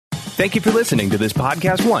Thank you for listening to this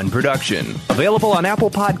Podcast One production. Available on Apple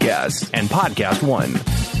Podcasts and Podcast One.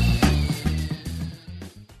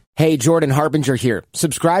 Hey, Jordan Harbinger here.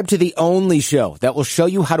 Subscribe to the only show that will show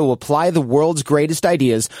you how to apply the world's greatest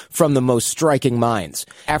ideas from the most striking minds.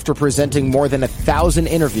 After presenting more than 1,000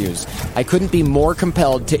 interviews, I couldn't be more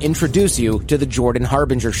compelled to introduce you to the Jordan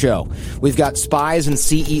Harbinger Show. We've got spies and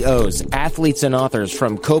CEOs, athletes and authors,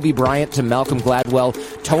 from Kobe Bryant to Malcolm Gladwell,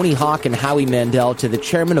 Tony Hawk and Howie Mandel, to the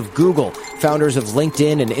chairman of Google, founders of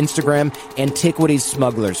LinkedIn and Instagram, antiquities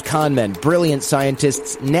smugglers, con men, brilliant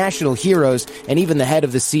scientists, national heroes, and even the head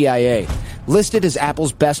of the CIA. Listed as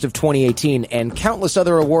Apple's best of 2018 and countless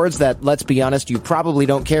other awards that, let's be honest, you probably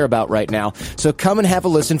don't care about right now. So come and have a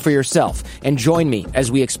listen for yourself and join me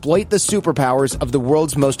as we exploit the superpowers of the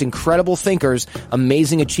world's most incredible thinkers,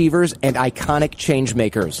 amazing achievers, and iconic change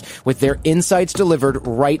makers with their insights delivered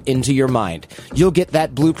right into your mind. You'll get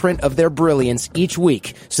that blueprint of their brilliance each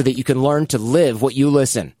week so that you can learn to live what you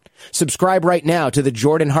listen. Subscribe right now to The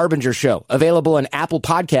Jordan Harbinger Show, available on Apple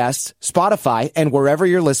Podcasts, Spotify, and wherever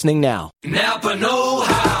you're listening now. Napa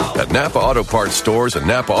know-how. At Napa Auto Parts stores and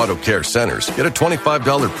Napa Auto Care centers, get a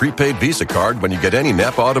 $25 prepaid Visa card when you get any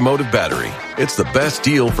Napa Automotive battery. It's the best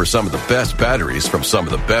deal for some of the best batteries from some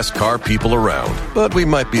of the best car people around. But we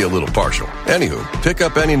might be a little partial. Anywho, pick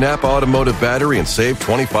up any Napa Automotive battery and save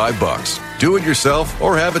 $25. Do it yourself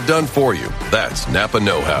or have it done for you. That's Napa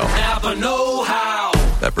know-how. Napa know-how.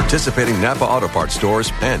 At participating Napa Auto Parts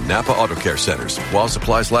stores and Napa Auto Care centers while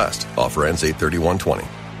supplies last. Offer ends 8/31/20.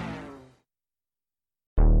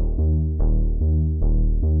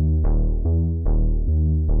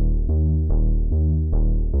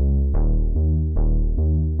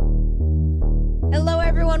 Hello,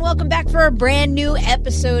 everyone. Welcome back for a brand new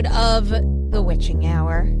episode of The Witching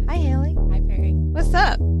Hour. Hi, Haley. Hi, Perry. What's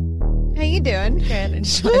up? How you doing? Good. I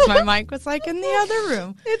just realized my mic was like in the other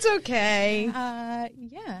room. It's okay.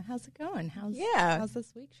 Yeah. How's it going? How's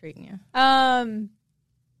this week treating you?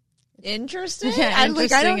 Interesting. Yeah,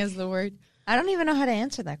 interesting is the word. I don't even know how to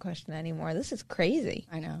answer that question anymore. This is crazy.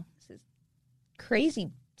 I know. This is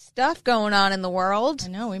crazy stuff going on in the world. I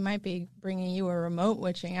know. We might be bringing you a remote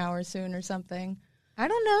witching hour soon or something. I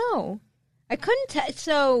don't know. I couldn't tell.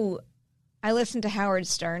 So I listen to Howard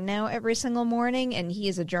Stern now every single morning, and he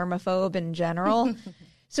is a germaphobe in general.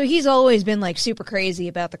 So he's always been like super crazy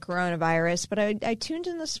about the coronavirus. But I tuned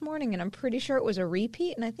in this morning, and I'm pretty sure it was a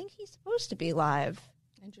repeat, and I think he's supposed to be live.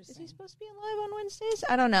 Interesting. Is he supposed to be live on Wednesdays?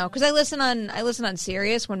 I don't know, because I listen on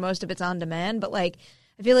Sirius when most of it's on demand. But like,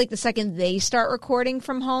 I feel like the second they start recording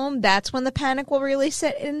from home, that's when the panic will really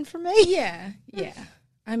set in for me. Yeah.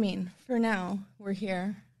 I mean, for now, we're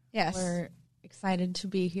here. Yes. We're excited to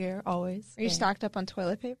be here always. Are you stocked up on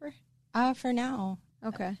toilet paper? For now.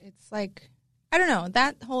 Okay. It's like, I don't know,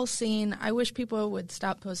 that whole scene, I wish people would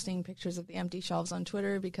stop posting pictures of the empty shelves on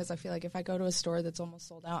Twitter, because I feel like if I go to a store that's almost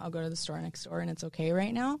sold out, I'll go to the store next door, and it's okay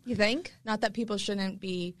right now. You think? Not that people shouldn't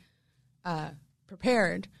be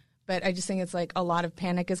prepared, but I just think it's like a lot of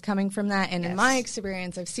panic is coming from that. And in my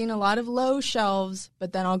experience, I've seen a lot of low shelves,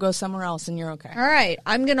 but then I'll go somewhere else and you're okay. All right.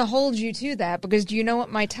 I'm going to hold you to that, because do you know what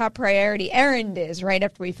my top priority errand is right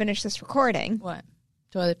after we finish this recording? What?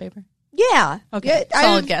 Toilet paper? Yeah. Okay.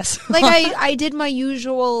 Solid guess. Like I did my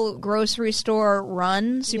usual grocery store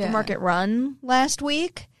run, supermarket run last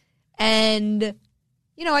week. And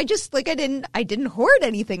you know, I didn't hoard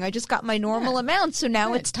anything. I just got my normal amount. So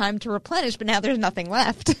now it's time to replenish, but now there's nothing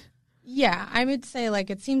left. Yeah, I would say, like,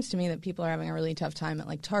 it seems to me that people are having a really tough time at,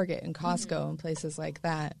 like, Target and Costco and places like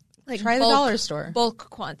that. Like, try the dollar store. Bulk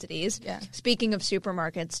quantities. Yeah. Speaking of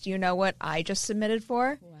supermarkets, do you know what I just submitted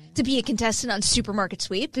for? What? To be a contestant on Supermarket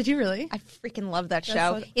Sweep. Did you really? I freaking love that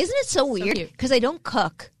show. Isn't it so weird? Because I don't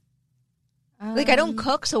cook. I don't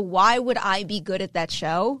cook, so why would I be good at that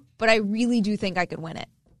show? But I really do think I could win it.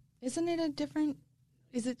 Isn't it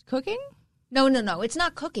is it cooking? No. It's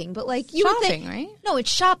not cooking, but like you shopping, would think, right? No,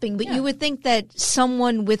 it's shopping, but you would think that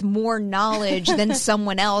someone with more knowledge than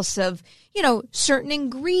someone else of, you know, certain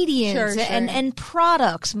ingredients and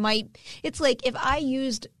products might. It's like if I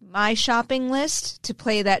used my shopping list to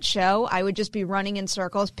play that show, I would just be running in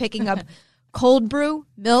circles, picking up cold brew,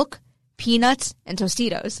 milk, peanuts, and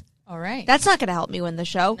Tostitos. All right. That's not going to help me win the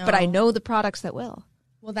show, but I know the products that will.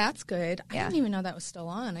 Well, that's good. I didn't even know that was still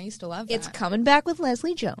on. I used to love that. It's coming back with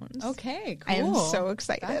Leslie Jones. Okay, cool. I am so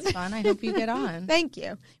excited. That's fun. I hope you get on. Thank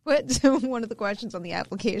you. But so one of the questions on the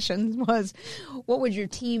application was, what would your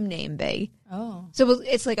team name be? Oh. So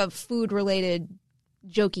it's like a food-related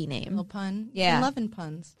jokey name. Little pun. Yeah. I'm loving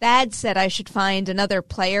puns. Thad said I should find another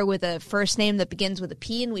player with a first name that begins with a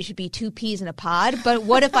P, and we should be two peas in a pod. But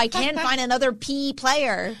what if I can't find another P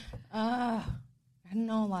player? I don't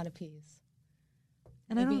know a lot of P's.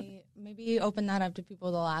 And maybe open that up to people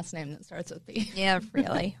with a last name that starts with P. Yeah,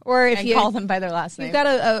 really. Or if you call them by their last name. You've got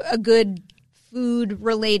a good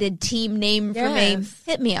food-related team name for me,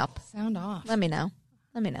 hit me up. Sound off. Let me know.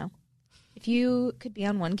 If you could be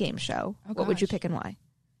on one game show, what would you pick and why?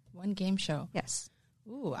 One game show? Yes.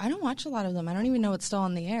 Ooh, I don't watch a lot of them. I don't even know what's still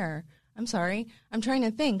on the air. I'm sorry. I'm trying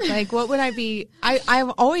to think. Like, what would I be?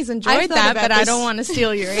 I've always enjoyed that, but I don't want to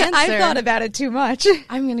steal your answer. I've thought about it too much.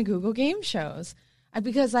 I'm going to Google game shows.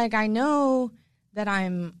 Because, like, I know that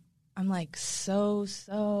I'm like so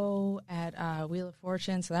at Wheel of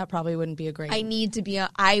Fortune, so that probably wouldn't be a great.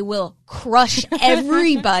 I will crush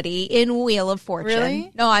everybody in Wheel of Fortune.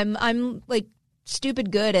 Really? No, I'm like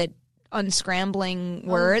stupid good at unscrambling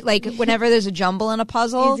word. Like whenever there's a jumble in a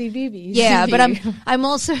puzzle. Easy BB. Yeah, but I'm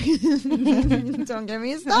also don't get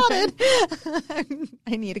me started.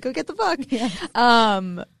 I need to go get the book. Yes.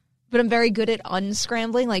 But I'm very good at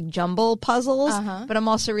unscrambling, like jumble puzzles. But I'm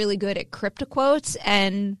also really good at cryptoquotes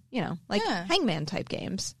and, hangman type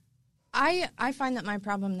games. I find that my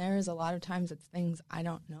problem there is a lot of times it's things I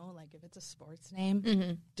don't know. Like if it's a sports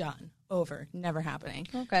name, done, over, never happening.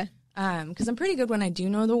 Okay. Because I'm pretty good when I do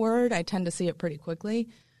know the word. I tend to see it pretty quickly.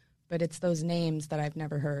 But it's those names that I've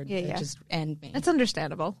never heard that just end me. That's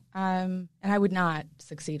understandable. And I would not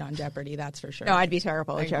succeed on Jeopardy, that's for sure. No, I'd be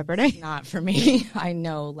terrible at Jeopardy. It's not for me. I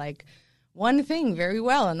know, like, one thing very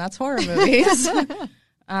well, and that's horror movies.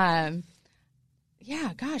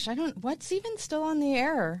 Yeah, gosh, what's even still on the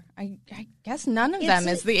air? I guess none of them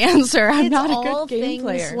is the answer. I'm not a good game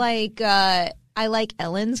player. Like, I like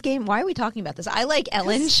Ellen's game. Why are we talking about this? I like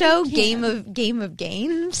Ellen's show, Game of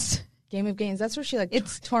Games. Game of Games. That's where she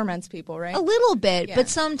torments people, right? A little bit, but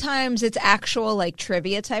sometimes it's actual like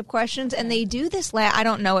trivia type questions, and they do this. I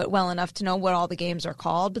don't know it well enough to know what all the games are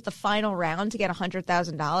called, but the final round to get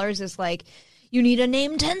 $100,000 is like you need to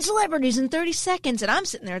name 10 celebrities in 30 seconds, and I'm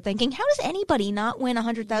sitting there thinking, how does anybody not win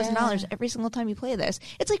 $100,000 every single time you play this?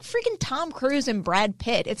 It's like freaking Tom Cruise and Brad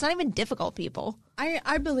Pitt. It's not even difficult, people.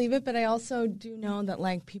 I believe it, but I also do know that,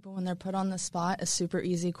 like, people, when they're put on the spot, a super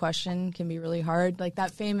easy question can be really hard. Like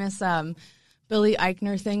that famous Billy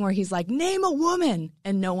Eichner thing where he's like, name a woman,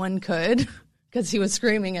 and no one could because he was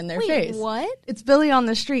screaming in their face. What? It's Billy on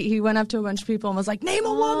the street. He went up to a bunch of people and was like, name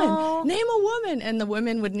a woman, name a woman. And the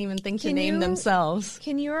women wouldn't even think to name themselves.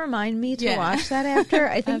 Can you remind me to watch that after?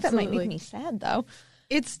 I think that might make me sad, though.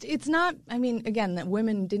 It's not, I mean, again, that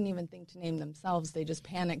women didn't even think to name themselves. They just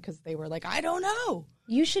panicked because they were like, I don't know.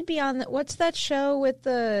 You should be on what's that show with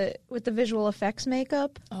the visual effects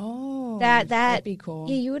makeup? Oh, that'd be cool.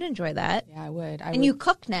 Yeah, you would enjoy that. Yeah, I would. You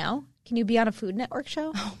cook now. Can you be on a Food Network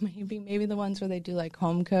show? Oh, maybe the ones where they do like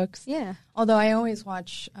home cooks. Yeah. Although I always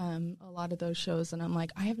watch a lot of those shows, and I'm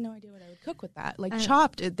like, I have no idea what I would cook with that. Like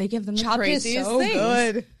Chopped, they give them the craziest things.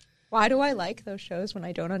 Good. Why do I like those shows when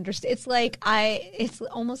I don't understand? It's like it's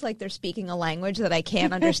almost like they're speaking a language that I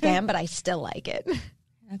can't understand, but I still like it.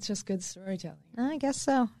 That's just good storytelling. I guess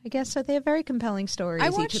so. They have very compelling stories,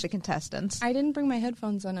 each of the contestants. I didn't bring my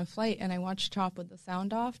headphones on a flight, and I watched Chop with the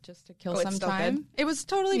sound off just to kill some time. Good. It was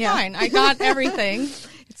totally fine. I got everything.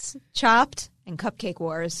 It's Chopped and Cupcake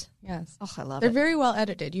Wars. Yes. Oh, I love They're it. very well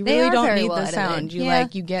edited. You really don't need the sound.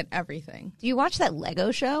 You get everything. Do you watch that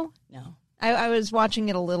Lego show? No. I was watching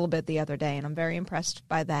it a little bit the other day, and I'm very impressed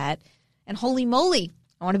by that. And Holy Moly.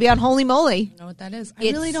 I want to be on Holy Moly. I don't know what that is. I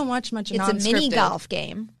really don't watch much non-scripted. It's a mini golf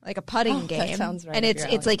game, like a putting game. That sounds right. And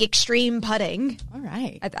it's like extreme putting. All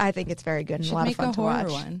right. I think it's very good and a lot of fun to watch.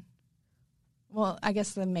 One. Well, I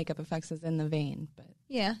guess the makeup effects is in the vein, but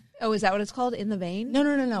yeah. Oh, is that what it's called? In the vein?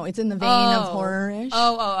 No. It's in the vein of horror-ish.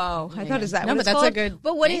 Oh. I thought is that what it's that's called? A good.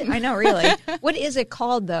 But what is? I know, really. What is it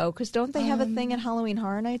called though? Because don't they have a thing at Halloween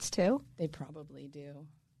Horror Nights too? They probably do.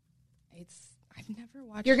 I've never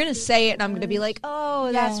watched. You're gonna say it, and I'm gonna be like,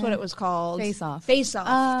 "Oh, that's what it was called." Face Off.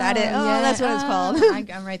 That is. That's what it's called.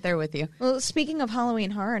 I'm right there with you. Well, speaking of Halloween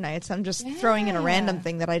Horror Nights, I'm just throwing in a random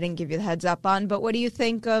thing that I didn't give you the heads up on. But what do you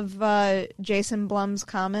think of Jason Blum's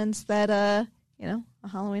comments that a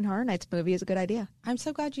Halloween Horror Nights movie is a good idea? I'm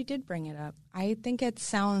so glad you did bring it up. I think it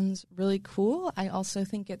sounds really cool. I also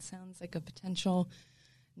think it sounds like a potential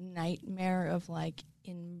nightmare of like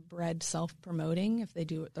inbred self-promoting if they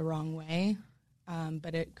do it the wrong way.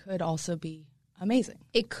 But it could also be amazing.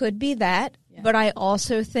 It could be that, but I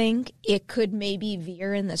also think it could maybe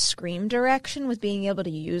veer in the Scream direction with being able to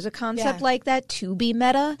use a concept like that to be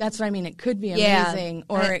meta. That's what I mean. It could be amazing,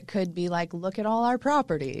 or it could be like, look at all our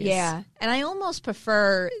properties. Yeah, and I almost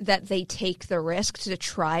prefer that they take the risk to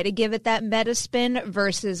try to give it that meta spin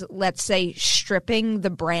versus, let's say, stripping the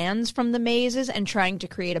brands from the mazes and trying to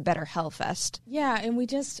create a better Hellfest. Yeah, and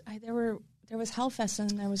there There was Hellfest, and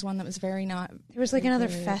there was one that was very not. There was like another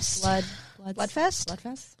fest. Bloodfest?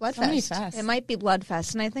 Bloodfest. So many fests. It might be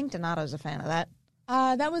Bloodfest, and I think Donato's a fan of that.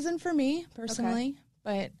 That wasn't for me, personally.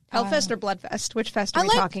 But Hellfest or Bloodfest? Which fest are we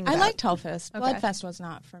talking about? I liked Hellfest. Okay. Bloodfest was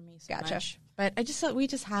not for me so Gotcha. much. But I just thought we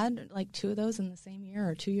just had like 2 of those in the same year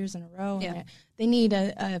or 2 years in a row. Yeah. And they need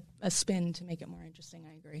a spin to make it more interesting.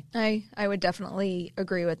 I agree. I would definitely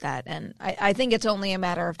agree with that. And I think it's only a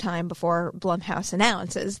matter of time before Blumhouse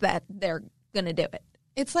announces that they're going to do it.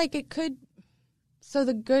 It's like it could. So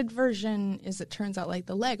the good version is it turns out like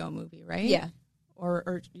the Lego movie, right? Yeah.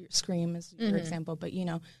 Or Scream is your example. But,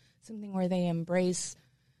 something where they embrace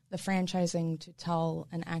the franchising to tell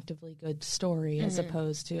an actively good story as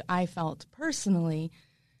opposed to, I felt personally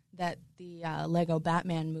that the Lego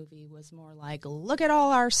Batman movie was more like, look at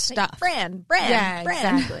all our stuff. Brand. Yeah,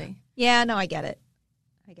 exactly. Yeah, no, I get it.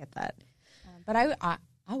 I get that. But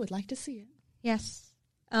I would like to see it. Yes.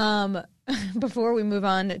 Before we move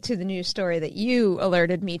on to the news story that you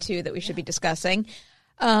alerted me to that we should be discussing,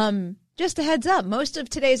 just a heads up, most of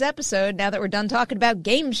today's episode, now that we're done talking about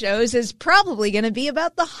game shows, is probably going to be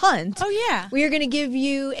about The Hunt. Oh, yeah. We are going to give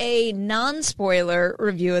you a non-spoiler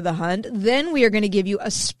review of The Hunt. Then we are going to give you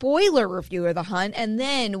a spoiler review of The Hunt. And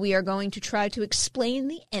then we are going to try to explain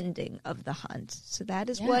the ending of The Hunt. So that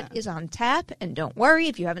is what is on tap. And don't worry,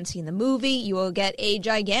 if you haven't seen the movie, you will get a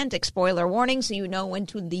gigantic spoiler warning so you know when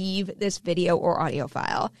to leave this video or audio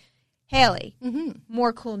file. Haley,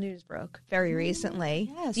 more cool news broke very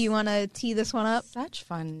recently. Yes. Do you want to tee this one up? Such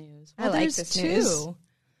fun news. I like this news.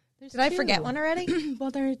 Did I forget one already?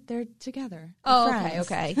 Well, they're together. Oh, They're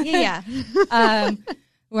okay. friends. Yeah.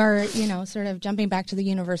 We're, sort of jumping back to the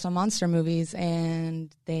Universal monster movies,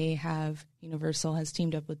 and Universal has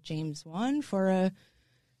teamed up with James Wan for a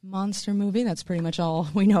monster movie. That's pretty much all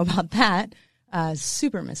we know about that.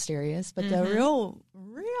 Super mysterious, but the real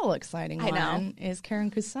exciting one is Karen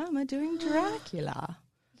Kusama doing Dracula.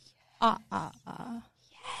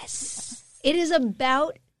 Yes. It is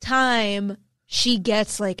about time she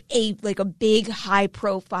gets like a big high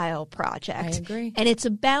profile project. I agree. And it's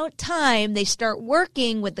about time they start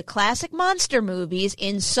working with the classic monster movies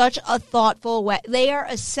in such a thoughtful way. They are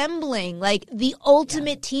assembling like the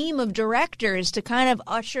ultimate team of directors to kind of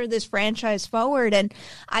usher this franchise forward. And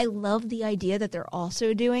I love the idea that they're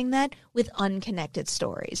also doing that with unconnected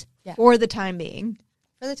stories for the time being.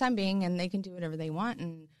 For the time being, and they can do whatever they want.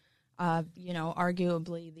 And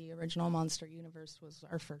arguably the original Monster Universe was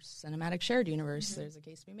our first cinematic shared universe. There's a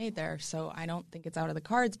case to be made there. So I don't think it's out of the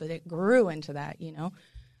cards, but it grew into that,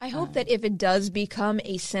 I hope that if it does become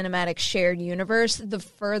a cinematic shared universe, the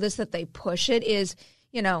furthest that they push it is,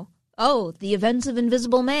 the events of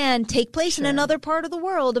Invisible Man take place in another part of the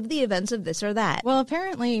world of the events of this or that. Well,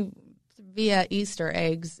 apparently via Easter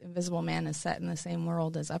eggs, Invisible Man is set in the same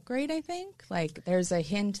world as Upgrade, I think. Like, there's a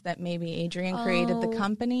hint that maybe Adrian created the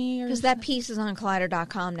company. Because that piece is on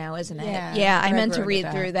Collider.com now, isn't it? Yeah, I meant to read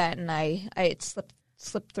through that, and I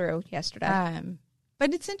slipped through yesterday.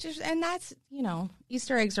 But it's interesting, and that's,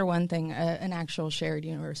 Easter eggs are one thing. An actual shared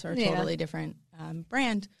universe are a totally different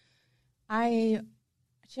brand.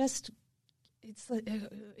 It's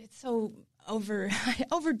so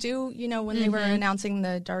overdue. When they were announcing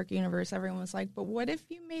the Dark Universe, everyone was like, but what if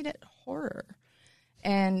you made it horror?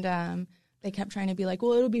 And they kept trying to be like,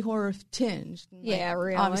 well, it'll be horror tinged.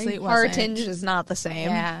 Really. Obviously it wasn't. Horror tinged is not the same.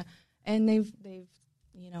 Yeah. And they've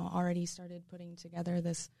already started putting together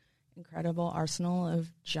this incredible arsenal of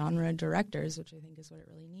genre directors, which I think is what it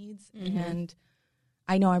really needs. And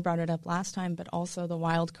I know I brought it up last time, but also the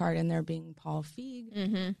wild card in there being Paul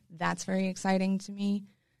Feig. That's very exciting to me,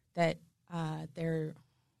 that they're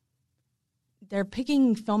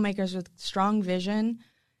picking filmmakers with strong vision.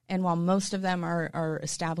 And while most of them are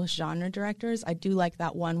established genre directors, I do like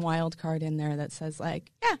that one wild card in there that says,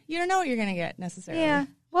 like, you don't know what you're going to get necessarily. Yeah.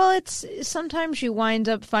 Well, it's sometimes you wind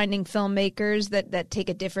up finding filmmakers that take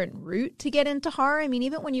a different route to get into horror. I mean,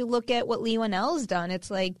 even when you look at what Leigh Whannell's done, it's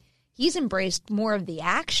like he's embraced more of the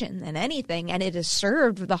action than anything, and it has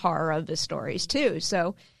served the horror of his stories too.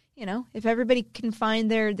 So, if everybody can find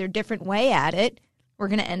their different way at it, we're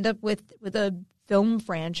going to end up with a film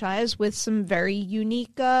franchise with some very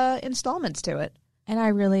unique installments to it. And I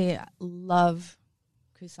really love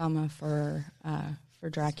Kusama for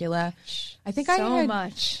Dracula. I think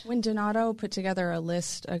much. When Donato put together a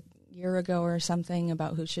list a year ago or something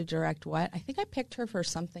about who should direct what, I think I picked her for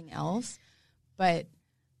something else. But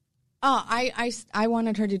I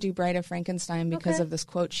wanted her to do Bride of Frankenstein because of this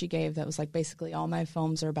quote she gave that was like, basically all my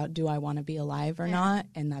films are about, do I want to be alive or not?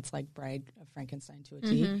 And that's like Bride of Frankenstein to a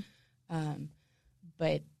T.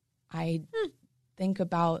 But I think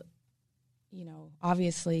about,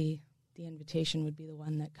 obviously The Invitation would be the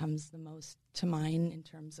one that comes the most to mind in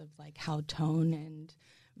terms of like how tone and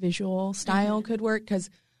visual style could work,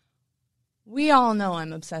 because we all know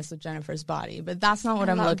I'm obsessed with Jennifer's body, but that's not what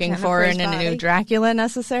I'm looking for in a new Dracula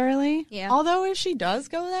necessarily. Yeah. Although if she does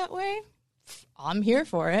go that way, I'm here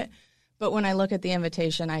for it. But when I look at The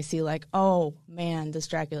Invitation, I see like, oh man, this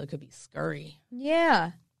Dracula could be scurry.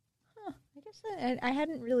 Yeah. Huh. I guess I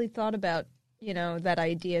hadn't really thought about, you know, that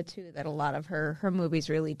idea too, that a lot of her movies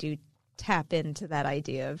really do tap into that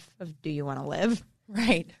idea of do you want to live?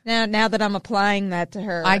 Right. Now that I'm applying that to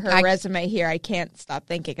her resume here, I can't stop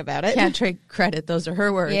thinking about it. Can't take credit. Those are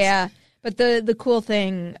her words. Yeah. But the cool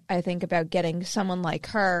thing, I think, about getting someone like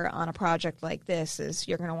her on a project like this is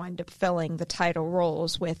you're going to wind up filling the title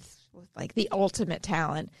roles with like the ultimate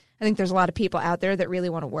talent. I think there's a lot of people out there that really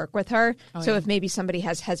want to work with her. So if maybe somebody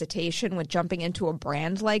has hesitation with jumping into a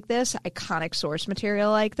brand like this, iconic source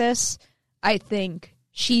material like this, I think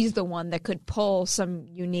she's the one that could pull some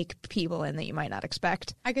unique people in that you might not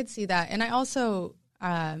expect. I could see that. And I also,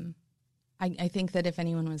 I think that if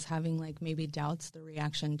anyone was having like maybe doubts, the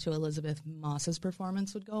reaction to Elizabeth Moss's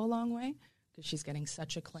performance would go a long way, because she's getting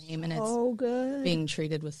such acclaim and it's good. Being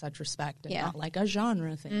treated with such respect and not like a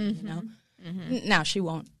genre thing, you know? Now, she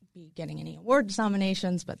won't be getting any awards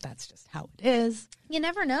nominations, but that's just how it is. You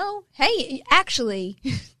never know. Hey, actually,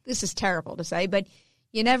 this is terrible to say, but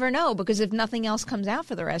you never know, because if nothing else comes out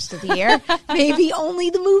for the rest of the year, maybe only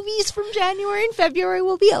the movies from January and February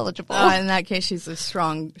will be eligible. In that case, she's a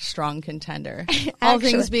strong contender. All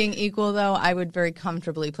things being equal, though, I would very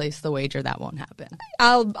comfortably place the wager that won't happen.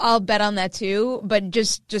 I'll bet on that too, but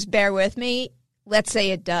just bear with me. Let's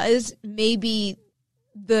say it does. Maybe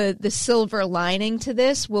the silver lining to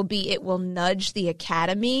this will be it will nudge the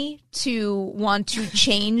Academy to want to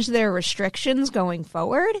change their restrictions going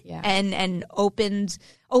forward and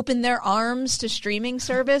open their arms to streaming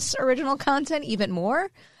service original content even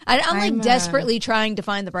more. I'm like desperately trying to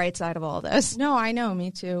find the bright side of all this. No, I know,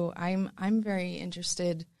 me too. I'm very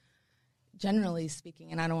interested, generally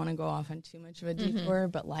speaking, and I don't want to go off on too much of a detour,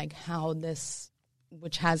 but like how this,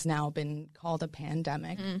 which has now been called a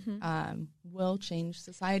pandemic, will change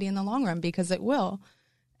society in the long run, because it will.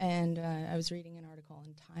 And I was reading an article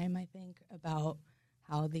in Time, I think, about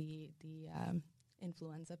how the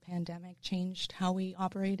influenza pandemic changed how we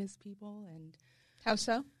operate as people. And how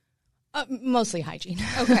so? Mostly hygiene.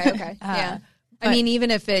 Okay. Yeah. I mean, even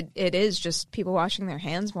if it is just people washing their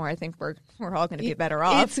hands more, I think we're all going to be better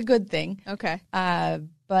off. It's a good thing. Okay.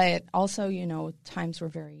 But also, you know, times were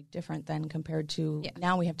very different then compared to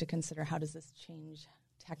now. We have to consider, how does this change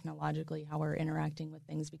technologically, how we're interacting with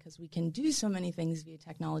things, because we can do so many things via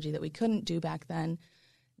technology that we couldn't do back then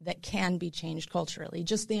that can be changed culturally.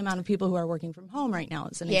 Just the amount of people who are working from home right now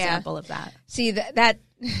is an example of that. See, that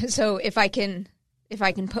so if I can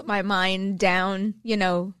put my mind down, you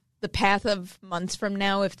know, the path of months from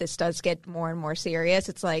now, if this does get more and more serious,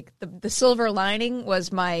 it's like the silver lining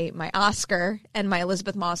was my Oscar and my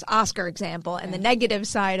Elizabeth Moss Oscar example. And the negative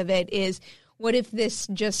side of it is, what if this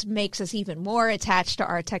just makes us even more attached to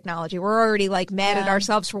our technology? We're already like mad at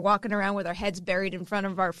ourselves for walking around with our heads buried in front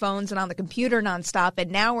of our phones and on the computer nonstop.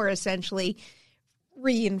 And now we're essentially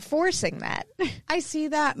reinforcing that. I see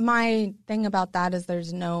that. My thing about that is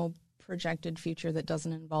there's no projected future that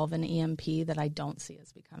doesn't involve an EMP that I don't see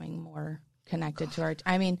as becoming more connected to our...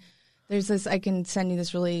 I mean, there's this... I can send you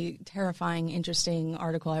this really terrifying, interesting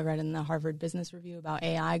article I read in the Harvard Business Review about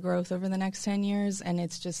AI growth over the next 10 years, and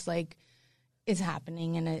it's just like, it's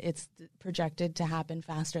happening, and it's projected to happen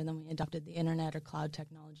faster than we adopted the internet or cloud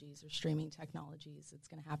technologies or streaming technologies. It's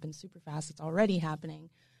going to happen super fast. It's already happening.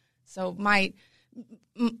 So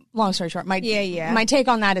long story short, my take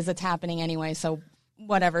on that is it's happening anyway, so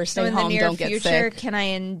whatever, stay home, don't get sick. So in the near future, can I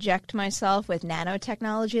inject myself with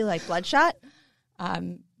nanotechnology like Bloodshot?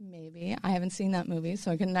 Maybe. I haven't seen that movie,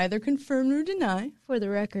 so I can neither confirm nor deny. For the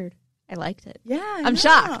record, I liked it. Yeah, I'm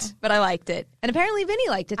shocked, but I liked it. And apparently Vinny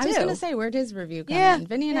liked it, too. I was going to say, where'd his review come in?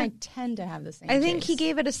 Vinny and I tend to have the same I think he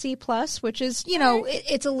gave it a C+, which is, you know,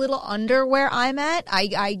 it's a little under where I'm at.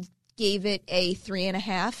 I gave it a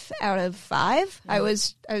 3.5 out of 5. I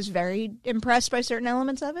was very impressed by certain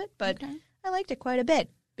elements of it, but... Okay. I liked it quite a bit.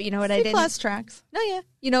 But you know what I didn't... C+ tracks. No, yeah.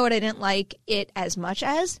 You know what I didn't like it as much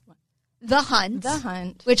as? The Hunt. The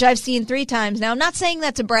Hunt. Which I've seen 3 times. Now, I'm not saying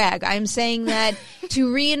that to brag. I'm saying that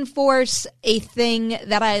to reinforce a thing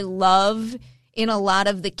that I love in a lot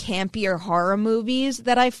of the campier horror movies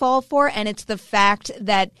that I fall for, and it's the fact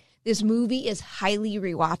that this movie is highly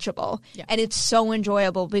rewatchable. Yeah. And it's so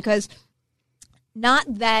enjoyable because not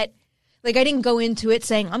that... Like, I didn't go into it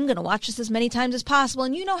saying, I'm going to watch this as many times as possible.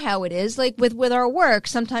 And you know how it is. Like, with our work,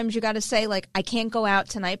 sometimes you got to say, like, I can't go out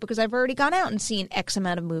tonight because I've already gone out and seen X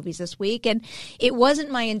amount of movies this week. And it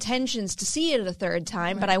wasn't my intentions to see it a third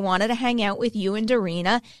time, but I wanted to hang out with you and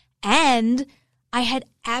Darina. And I had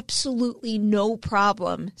absolutely no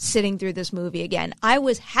problem sitting through this movie again. I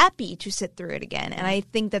was happy to sit through it again. And I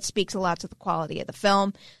think that speaks a lot to the quality of the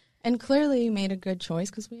film. And clearly you made a good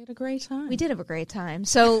choice because we had a great time. We did have a great time.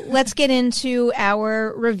 So let's get into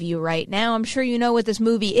our review right now. I'm sure you know what this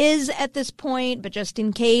movie is at this point, but just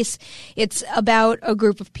in case, it's about a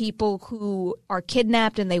group of people who are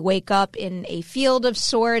kidnapped and they wake up in a field of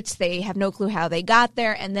sorts. They have no clue how they got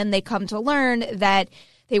there, and then they come to learn that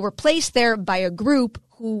they were placed there by a group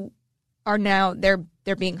who are now, they're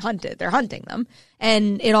being hunted. They're hunting them.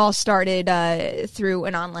 And it all started through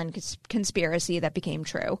an online conspiracy that became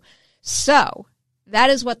true. So that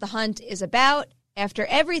is what The Hunt is about. After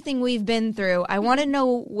everything we've been through, I want to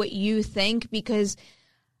know what you think, because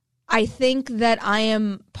I think that I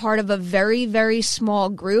am part of a very, very small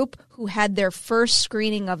group who had their first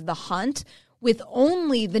screening of The Hunt with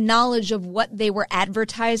only the knowledge of what they were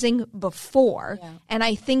advertising before. Yeah. And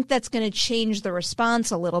I think that's going to change the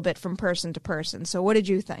response a little bit from person to person. So what did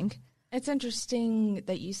you think? It's interesting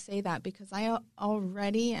that you say that, because I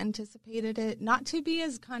already anticipated it not to be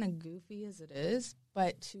as kind of goofy as it is,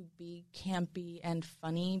 but to be campy and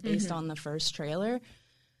funny based on the first trailer.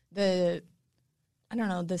 The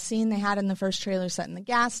scene they had in the first trailer set in the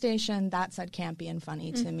gas station, that said campy and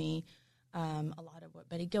funny to me. A lot of what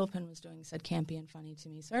Betty Gilpin was doing said campy and funny to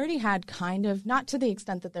me. So I already had kind of, not to the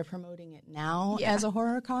extent that they're promoting it now as a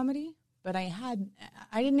horror comedy, but I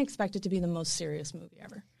didn't expect it to be the most serious movie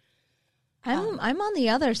ever. I'm on the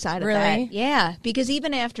other side of that. Yeah, because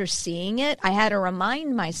even after seeing it, I had to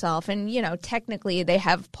remind myself, and, you know, technically they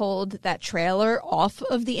have pulled that trailer off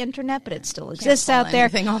of the internet, but it still exists out there.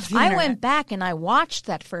 I went back and I watched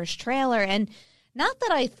that first trailer, and not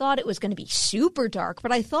that I thought it was going to be super dark,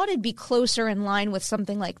 but I thought it'd be closer in line with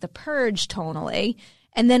something like The Purge tonally.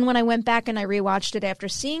 And then when I went back and I rewatched it after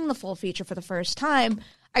seeing the full feature for the first time,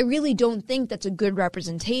 I really don't think that's a good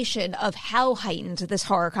representation of how heightened this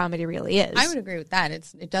horror comedy really is. I would agree with that.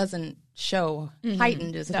 It doesn't show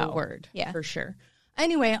heightened is a word, for sure.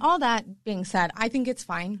 Anyway, all that being said, I think it's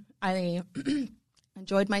fine. I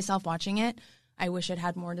enjoyed myself watching it. I wish it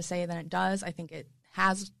had more to say than it does. I think it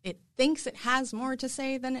thinks it has more to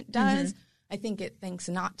say than it does. I think it thinks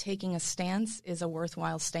not taking a stance is a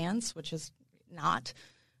worthwhile stance, which is not.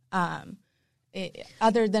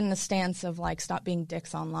 Other than the stance of, like, stop being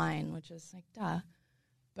dicks online, which is like, duh.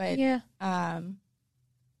 But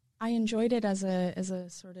I enjoyed it as a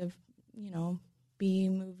sort of, you know,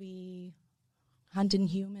 B-movie, hunting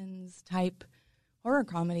humans type horror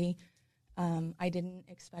comedy. I didn't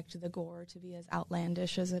expect the gore to be as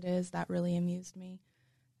outlandish as it is. That really amused me.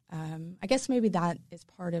 I guess maybe that is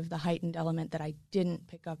part of the heightened element that I didn't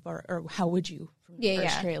pick up, or how would you from the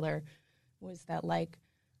first trailer, was that, like,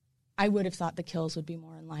 I would have thought the kills would be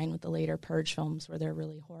more in line with the later Purge films where they're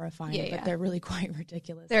really horrifying, but they're really quite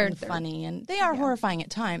ridiculous and funny. And they are horrifying at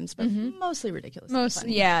times, but mostly ridiculous and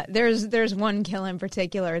funny. Yeah, there's one kill in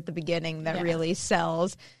particular at the beginning that really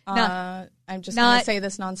sells. I'm just going to say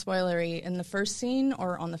this non-spoilery. In the first scene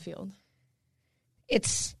or on the field?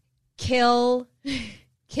 It's kill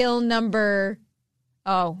number...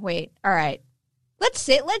 Oh, wait. All right. Let's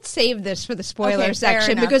save this for the spoiler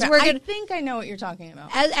section, because we're gonna. I think I know what you're talking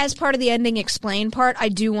about. As part of the ending explain part, I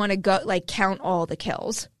do want to go count all the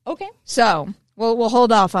kills. Okay. So we'll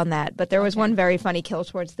hold off on that. But there was one very funny kill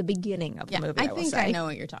towards the beginning of the movie. I think I know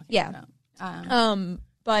what you're talking about.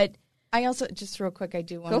 But I also, just real quick, I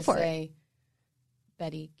do want to say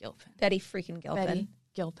Betty Gilpin. Betty freaking Gilpin. Betty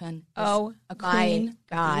Gilpin. Oh, a queen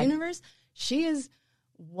of the universe. She is.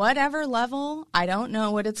 Whatever level, I don't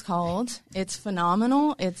know what it's called. It's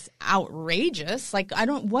phenomenal. It's outrageous. Like,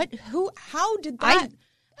 how did that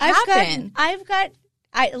happen?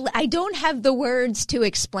 I don't have the words to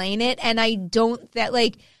explain it, and I don't,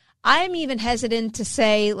 I'm even hesitant to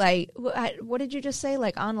say, like, what did you just say?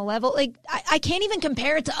 Like, on a level? Like, I can't even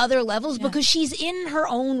compare it to other levels because she's in her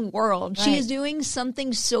own world. Right. She is doing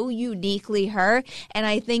something so uniquely her, and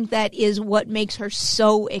I think that is what makes her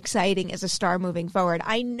so exciting as a star moving forward.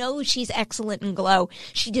 I know she's excellent in Glow.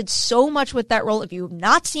 She did so much with that role. If you have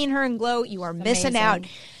not seen her in Glow, you are missing out.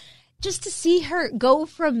 just to see her go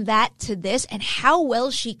from that to this and how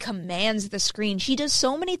well she commands the screen. She does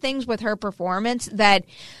so many things with her performance that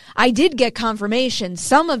I did get confirmation.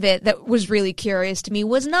 Some of it that was really curious to me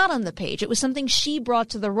was not on the page. It was something she brought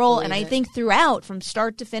to the role. And I think throughout, from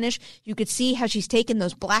start to finish, you could see how she's taken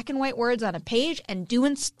those black and white words on a page and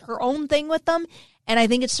doing her own thing with them. And I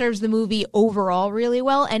think it serves the movie overall really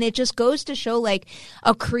well. And it just goes to show like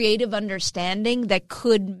a creative understanding that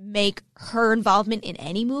could make her involvement in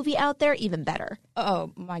any movie out there even better.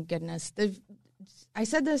 Oh, my goodness. I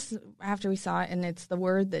said this after we saw it, and it's the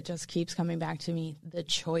word that just keeps coming back to me, the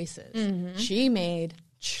choices. Mm-hmm. She made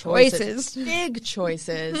choices. Big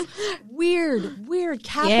choices. weird,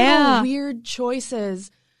 capital weird choices.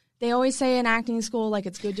 They always say in acting school, like,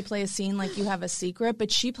 it's good to play a scene like you have a secret,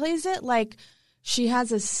 but she plays it like she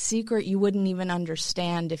has a secret you wouldn't even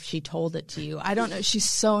understand if she told it to you. I don't know. She's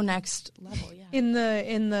so next level. Yeah. In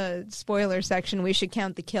the spoiler section, we should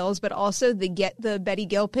count the kills, but also the Betty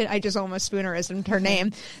Gilpin. I just almost spoonerismed her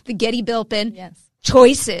name. The Getty Gilpin. Yes.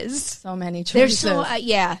 Choices. So many choices. There's so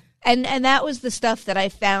yeah. And that was the stuff that I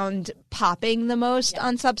found popping the most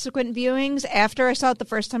on subsequent viewings. After I saw it the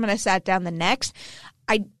first time and I sat down the next,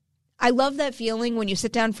 I love that feeling when you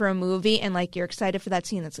sit down for a movie and, like, you're excited for that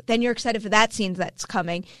scene. Then you're excited for that scene that's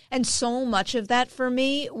coming. And so much of that for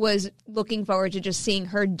me was looking forward to just seeing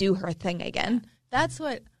her do her thing again. That's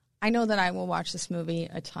what – I know that I will watch this movie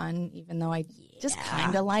a ton, even though I just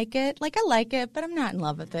kind of like it. Like, I like it, but I'm not in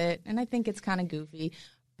love with it. And I think it's kind of goofy.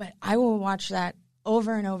 But I will watch that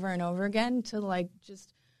over and over and over again to, like,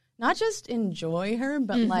 just – not just enjoy her,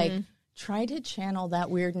 but, like – try to channel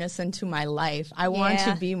that weirdness into my life. I want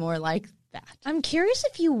to be more like that. I'm curious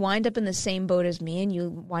if you wind up in the same boat as me and you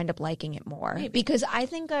wind up liking it more. Maybe. Because I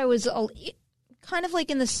think I was kind of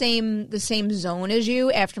like in the same zone as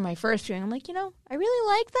you after my first viewing. I'm like, I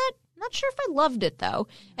really like that. I'm not sure if I loved it though.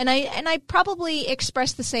 And I probably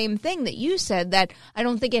expressed the same thing that you said, that I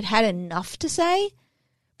don't think it had enough to say.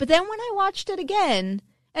 But then when I watched it again,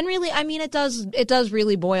 and really, I mean, it does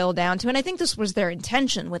really boil down to, and I think this was their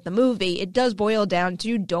intention with the movie, it does boil down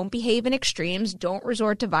to don't behave in extremes, don't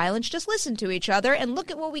resort to violence, just listen to each other and look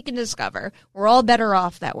at what we can discover. We're all better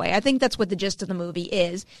off that way. I think that's what the gist of the movie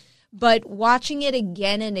is. But watching it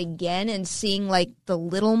again and again and seeing, like, the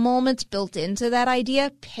little moments built into that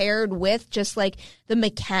idea paired with just, like, the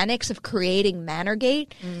mechanics of creating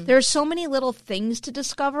Manorgate, there are so many little things to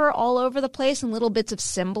discover all over the place and little bits of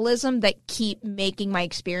symbolism that keep making my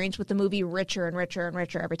experience with the movie richer and richer and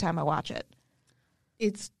richer every time I watch it.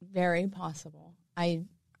 It's very possible.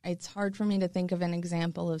 It's hard for me to think of an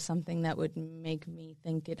example of something that would make me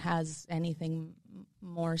think it has anything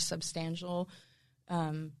more substantial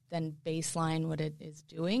than baseline what it is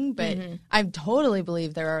doing. But I totally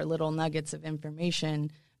believe there are little nuggets of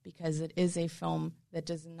information because it is a film that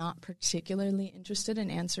is not particularly interested in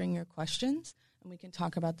answering your questions. And we can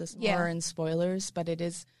talk about this more in spoilers, but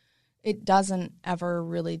it doesn't ever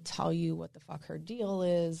really tell you what the fuck her deal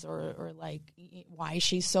is or like why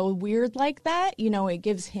she's so weird like that. It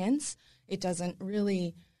gives hints. It doesn't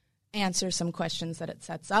really answer some questions that it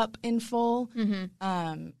sets up in full.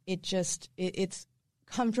 It's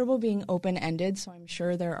comfortable being open-ended, so I'm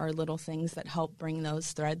sure there are little things that help bring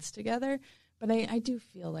those threads together. But I do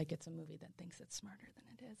feel like it's a movie that thinks it's smarter than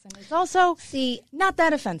it is. And it's also not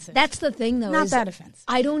that offensive. That's the thing, though. Not that offensive.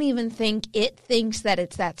 I don't even think it thinks that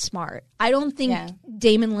it's that smart. I don't think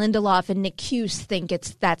Damon Lindelof and Nick Cuse think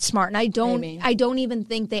it's that smart. And I don't even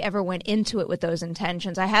think they ever went into it with those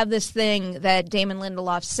intentions. I have this thing that Damon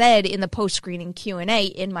Lindelof said in the post-screening Q&A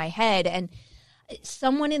in my head, and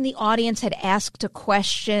someone in the audience had asked a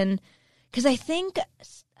question, because I think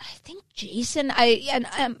Jason,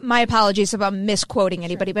 my apologies if I'm misquoting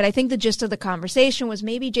anybody, but I think the gist of the conversation was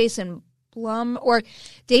maybe Jason Blum or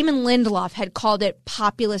Damon Lindelof had called it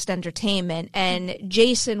populist entertainment, and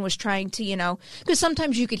Jason was trying to, because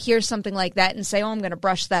sometimes you could hear something like that and say, oh, I'm going to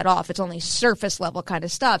brush that off. It's only surface level kind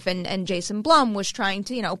of stuff. And Jason Blum was trying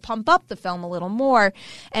to, pump up the film a little more.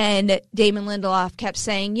 And Damon Lindelof kept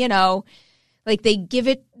saying, like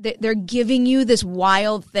they're giving you this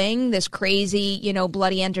wild thing, this crazy,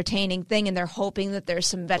 bloody entertaining thing, and they're hoping that there's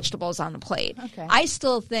some vegetables on the plate. Okay. I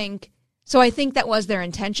think that was their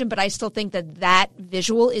intention, but I still think that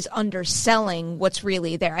visual is underselling what's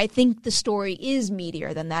really there. I think the story is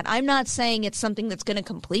meatier than that. I'm not saying it's something that's going to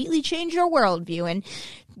completely change your worldview and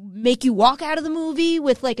make you walk out of the movie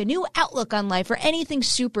with like a new outlook on life or anything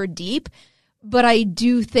super deep. But I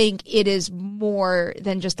do think it is more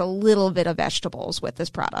than just a little bit of vegetables with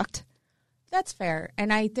this product. That's fair.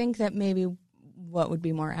 And I think that maybe what would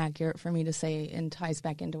be more accurate for me to say and ties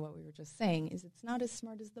back into what we were just saying is it's not as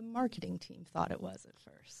smart as the marketing team thought it was at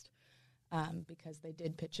first. because they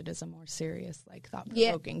did pitch it as a more serious, like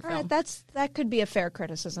thought-provoking film. All right, that could be a fair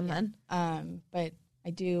criticism then. But I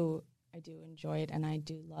do enjoy it, and I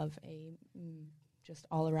do love a just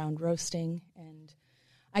all-around roasting. And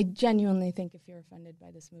I genuinely think if you're offended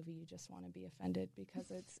by this movie, you just want to be offended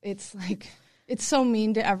because it's like it's so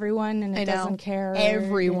mean to everyone, and it doesn't care.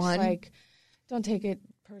 Everyone, it's like, don't take it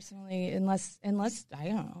personally unless I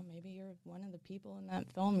don't know, maybe you're one of the people in that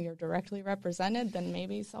film, you're directly represented, then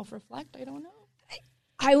maybe self-reflect. I don't know.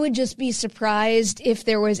 I would just be surprised if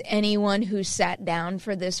there was anyone who sat down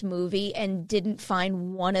for this movie and didn't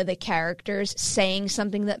find one of the characters saying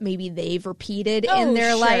something that maybe they've repeated in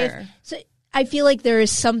their life. So I feel like there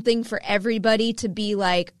is something for everybody to be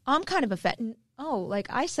like, I'm kind of offended. Oh, like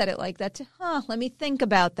I said it like that. Let me think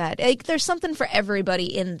about that. Like there's something for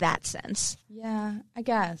everybody in that sense. Yeah, I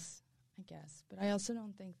guess. But I also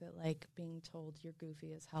don't think that like being told you're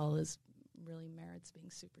goofy as hell is really merits being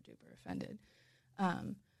super duper offended.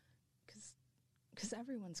 Because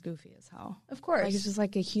everyone's goofy as hell. Of course. Like it's just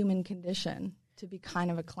like a human condition to be kind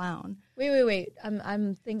of a clown. Wait. I'm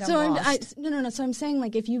lost. No. So I'm saying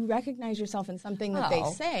like if you recognize yourself in something that they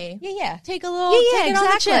say, take a little, take it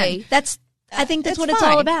exactly. I think that's what it's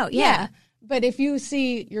all about. Yeah. But if you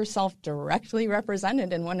see yourself directly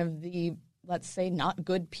represented in one of the, let's say, not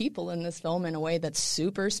good people in this film in a way that's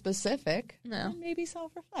super specific, then maybe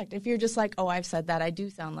self-reflect. If you're just like, oh, I've said that, I do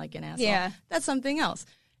sound like an asshole, that's something else.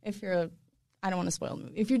 If you're, I don't want to spoil the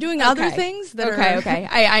movie. If you're doing other things that are... Okay.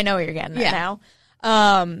 I know what you're getting at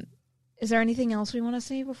now. Is there anything else we want to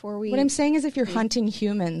say before we... What I'm saying is if you're hunting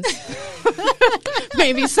humans,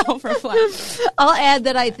 maybe self-reflect. I'll add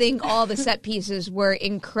that I think all the set pieces were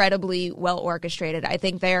incredibly well orchestrated. I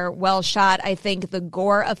think they're well shot. I think the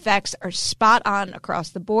gore effects are spot on across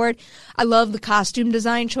the board. I love the costume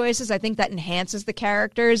design choices. I think that enhances the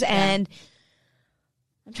characters. And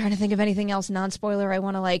I'm trying to think of anything else non-spoiler I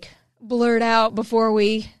want to like blurt out before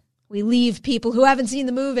we leave people who haven't seen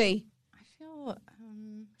the movie.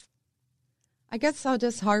 I guess I'll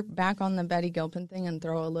just harp back on the Betty Gilpin thing and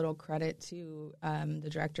throw a little credit to the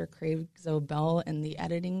director, Craig Zobel, and the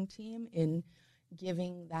editing team in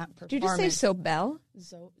giving that performance. Did you just say Zobel?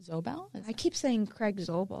 Zobel? I keep saying Craig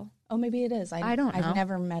Zobel. Oh, maybe it is. I don't know. I've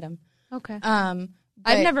never met him. Okay. I've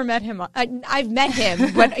never met him. I've met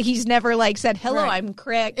him, but he's never like said, hello, I'm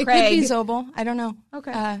Craig. It could be Zobel. I don't know.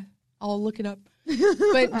 Okay. I'll look it up.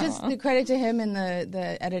 But just the credit to him and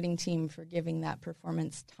the editing team for giving that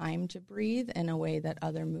performance time to breathe in a way that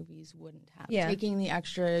other movies wouldn't have. Yeah. Taking the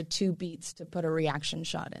extra 2 beats to put a reaction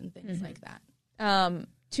shot in, things like that.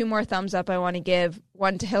 2 more thumbs up I want to give.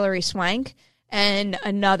 One to Hilary Swank and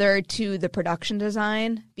another to the production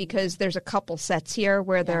design, because there's a couple sets here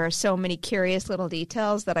where there are so many curious little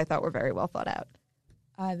details that I thought were very well thought out.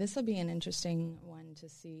 This will be an interesting one to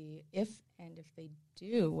see if they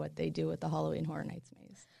do what they do with the Halloween Horror Nights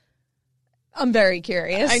maze. I'm very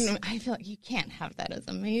curious. I feel like you can't have that as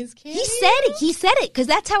a maze, can you? He said it, because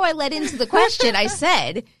that's how I led into the question. I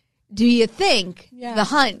said, do you think the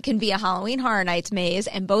hunt can be a Halloween Horror Nights maze?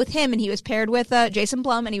 And both him, and he was paired with Jason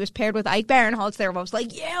Blum, and he was paired with Ike Barinholtz. They were both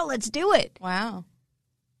like, yeah, let's do it. Wow.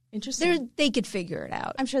 Interesting. They could figure it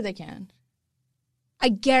out. I'm sure they can. I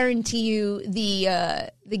guarantee you the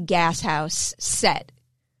gas house set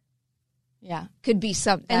could be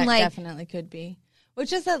something. That like, definitely could be.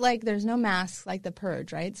 Which is that, like, there's no masks like The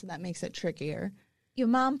Purge, right? So that makes it trickier. Your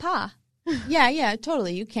mom, pa. Yeah,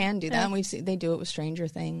 totally. You can do that. And they do it with Stranger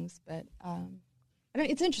Things. But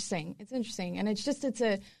it's interesting. And it's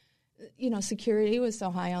security was so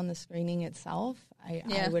high on the screening itself.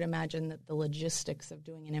 I would imagine that the logistics of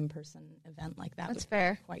doing an in-person event like that That's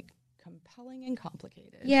fair. Quite compelling and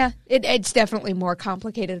complicated. Yeah, it's definitely more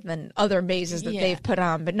complicated than other mazes that they've put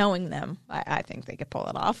on, but knowing them, I think they could pull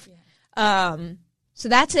it off. Yeah. So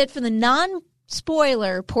that's it for the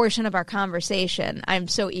non-spoiler portion of our conversation. I'm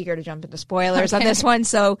so eager to jump into spoilers on this one,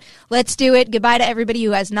 so let's do it. Goodbye to everybody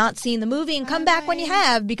who has not seen the movie, and come back when you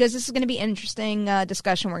have, because this is going to be an interesting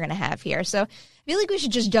discussion we're going to have here. So I feel like we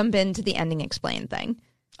should just jump into the ending explain thing.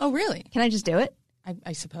 Oh, really? Can I just do it?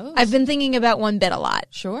 I suppose. I've been thinking about one bit a lot.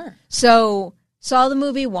 Sure. So, saw the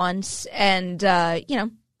movie once and,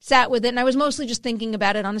 sat with it. And I was mostly just thinking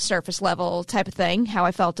about it on a surface level type of thing, how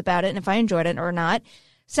I felt about it and if I enjoyed it or not.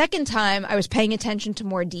 Second time, I was paying attention to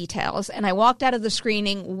more details. And I walked out of the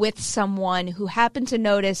screening with someone who happened to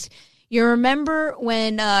notice. You remember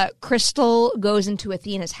when Crystal goes into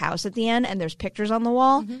Athena's house at the end and there's pictures on the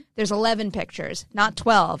wall? Mm-hmm. There's 11 pictures, not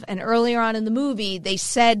 12. And earlier on in the movie, they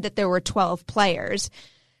said that there were 12 players.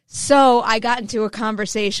 So I got into a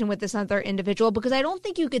conversation with this other individual because I don't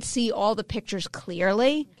think you could see all the pictures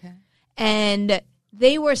clearly. Okay. And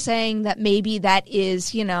they were saying that maybe that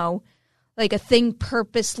is, like a thing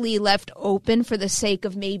purposely left open for the sake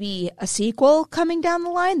of maybe a sequel coming down the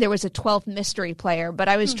line. There was a 12th mystery player, but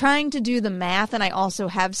I was trying to do the math, and I also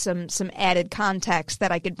have some added context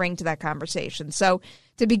that I could bring to that conversation. So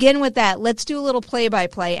to begin with that, let's do a little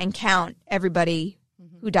play-by-play and count everybody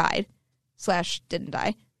who died / didn't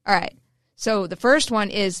die. All right. So the first one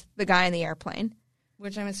is the guy in the airplane.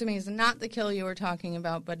 Which I'm assuming is not the kill you were talking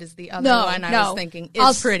about, but is the other one I was thinking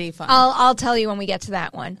is pretty fun. I'll tell you when we get to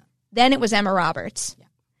that one. Then it was Emma Roberts. Yeah.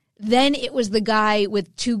 Then it was the guy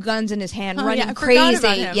with 2 guns in his hand running crazy.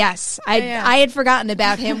 Yes. I had forgotten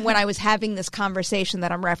about him when I was having this conversation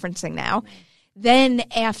that I'm referencing now. Then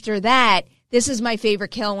after that, this is my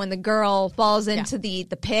favorite kill when the girl falls into the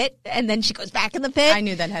pit and then she goes back in the pit. I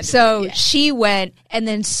knew that had to be. So she went, and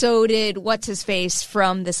then so did What's-His-Face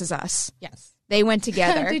from This Is Us. Yes. They went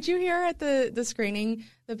together. Did you hear at the screening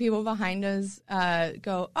the people behind us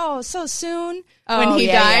go, "Oh, so soon," when he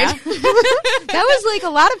died? Yeah. That was like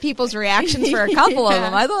a lot of people's reactions for a couple of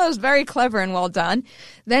them. I thought that was very clever and well done.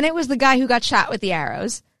 Then it was the guy who got shot with the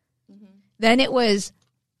arrows. Then it was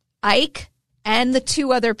Ike and the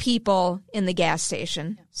 2 other people in the gas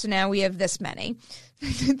station. Yeah. So now we have this many.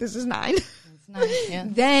 This is 9. That's 9, yeah.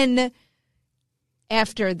 Then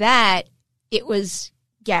after that, it was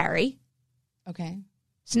Gary. Okay.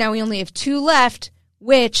 So now we only have 2 left,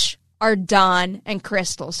 which are Don and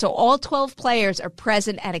Crystal. So all 12 players are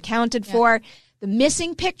present and accounted for. The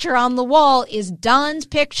missing picture on the wall is Don's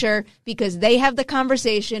picture because they have the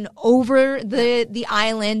conversation over the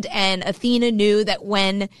island, and Athena knew that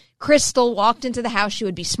when Crystal walked into the house, she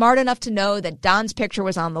would be smart enough to know that Don's picture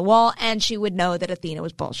was on the wall, and she would know that Athena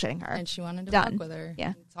was bullshitting her. And she wanted to fuck with her.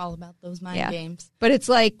 Yeah. It's all about those mind games. But it's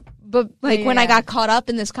like, when I got caught up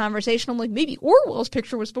in this conversation, I'm like, maybe Orwell's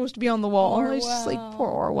picture was supposed to be on the wall. Orwell. It's just like, poor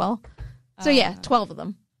Orwell. So 12 of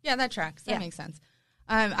them. Yeah, that tracks. That makes sense.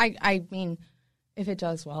 I mean, if it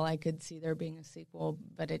does well, I could see there being a sequel,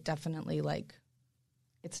 but it definitely,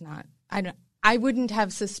 it's not. I wouldn't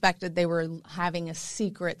have suspected they were having a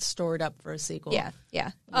secret stored up for a sequel.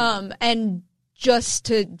 Yeah. And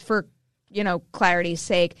just for clarity's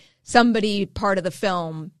sake, somebody part of the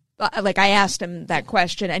film, I asked him that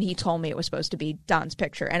question, and he told me it was supposed to be Don's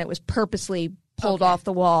picture, and it was purposely pulled off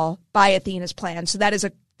the wall by Athena's plan. So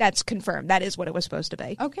that's confirmed. That is what it was supposed to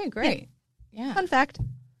be. Okay, great. Yeah. Fun fact.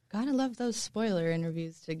 Gotta love those spoiler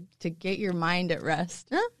interviews to get your mind at rest.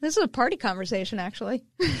 This is a party conversation, actually.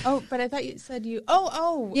 Oh, but I thought you said you...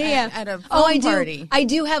 At a party. I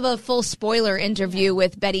do have a full spoiler interview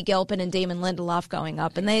with Betty Gilpin and Damon Lindelof going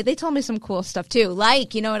up, and they told me some cool stuff, too.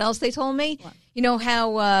 Like, you know what else they told me? What? You know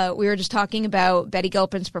how we were just talking about Betty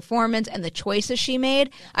Gilpin's performance and the choices she made?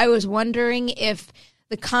 Yeah. I was wondering if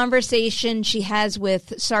the conversation she has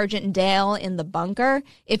with Sergeant Dale in the bunker,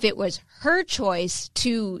 if it was her choice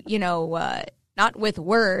to, not with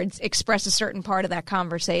words, express a certain part of that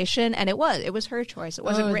conversation. And it was her choice. It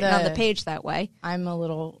wasn't written on the page that way. I'm a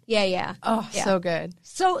little... Yeah. Oh, yeah. So good.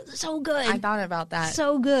 So good. I thought about that.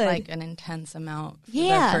 So good. Like an intense amount for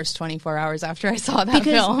the first 24 hours after I saw that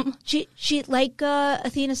film. She like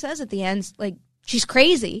Athena says at the end, like, she's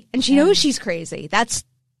crazy. And she knows she's crazy.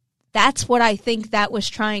 That's what I think that was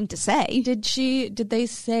trying to say. Did they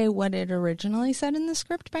say what it originally said in the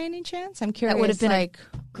script by any chance? I'm curious. That would have been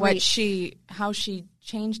how she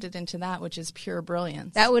changed it into that, which is pure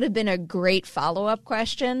brilliance. That would have been a great follow-up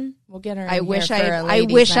question. We'll get her. I wish I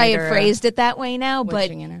had phrased it that way now. But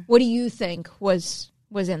what do you think was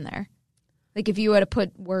in there? Like if you had to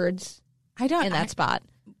put words in that spot.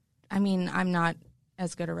 I mean, I'm not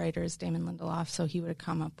as good a writer as Damon Lindelof, so he would have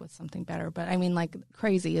come up with something better. But I mean, like,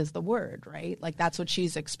 crazy is the word, right? Like, that's what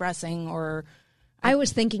she's expressing. Or I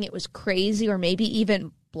was thinking it was crazy, or maybe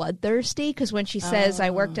even bloodthirsty, because when she says, I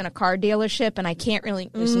worked in a car dealership and I can't really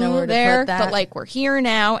there's nowhere to put that. But like, we're here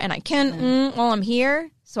now and I can while I'm here.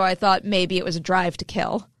 So I thought maybe it was a drive to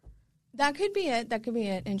kill. That could be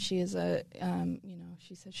it. And she is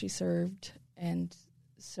she said she served, and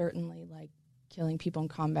certainly, like, killing people in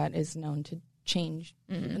combat is known to change.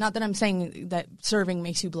 Mm-hmm. Not that I'm saying that serving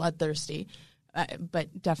makes you bloodthirsty,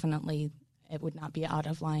 but definitely it would not be out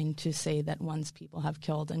of line to say that once people have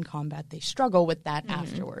killed in combat, they struggle with that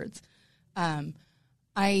afterwards. I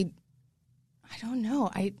don't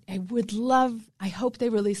know. I would love. I hope they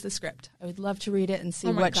release the script. I would love to read it and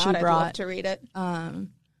see what she brought. I'd love to read it.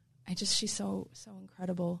 She's so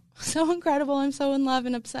incredible, so incredible. I'm so in love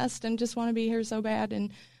and obsessed, and just want to be here so bad.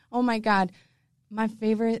 And oh my God, my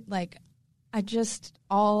favorite, like,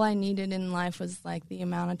 all I needed in life was like the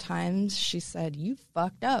amount of times she said, "You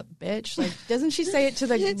fucked up, bitch." Like, doesn't she say it to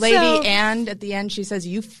the lady, and at the end she says,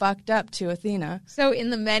 "You fucked up" to Athena? So in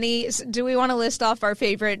the many, do we want to list off our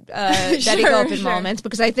favorite Betty Gilpin moments?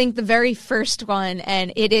 Because I think the very first one,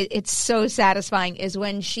 and it's so satisfying, is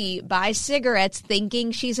when she buys cigarettes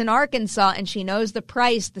thinking she's in Arkansas and she knows the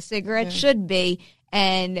price the cigarettes should be,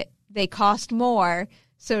 and they cost more.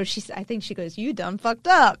 So I think she goes, "You done fucked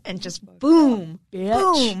up," and just boom, bitch.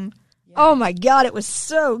 Boom. Yeah. Oh my God, it was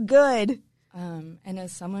so good. And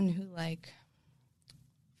as someone who like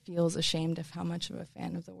feels ashamed of how much of a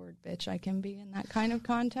fan of the word bitch I can be in that kind of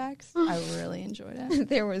context, I really enjoyed it.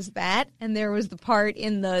 There was that, and there was the part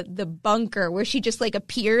in the bunker where she just like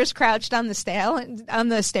appears crouched on the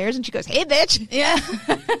stairs, and she goes, "Hey, bitch!" Yeah,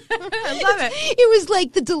 I love it. It was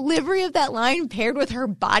like the delivery of that line paired with her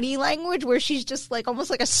body language, where she's just like almost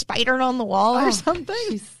like a spider on the wall or something.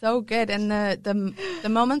 She's so good, and the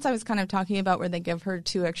moments I was kind of talking about where they give her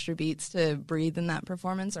 2 extra beats to breathe in that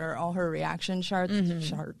performance are all her reaction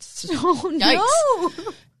charts. Oh no!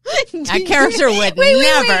 That character would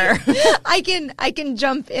never. Wait. I can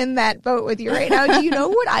jump in that boat with you right now. Do you know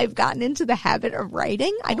what I've gotten into the habit of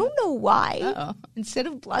writing? I don't know why. Uh-oh. Instead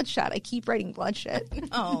of Bloodshot, I keep writing Bloodshot.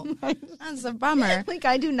 Oh, that's a bummer. Like,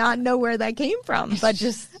 I do not know where that came from, but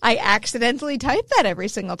I accidentally type that every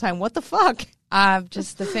single time. What the fuck?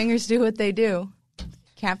 Just the fingers do what they do.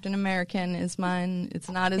 Captain American is mine. It's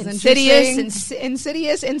not as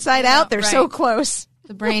Insidious, Inside Out. They're so close.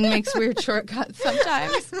 The brain makes weird shortcuts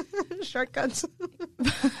sometimes. Shortcuts.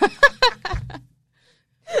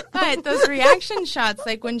 But those reaction shots,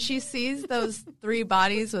 like when she sees those 3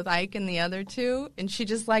 bodies with Ike and the other 2, and she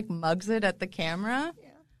just like mugs it at the camera. Yeah.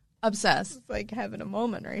 Obsessed. It's like having a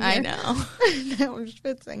moment right here. I know. Now I'm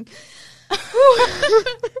schwitzing.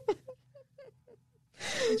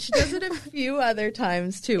 She does it a few other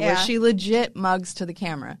times too, where she legit mugs to the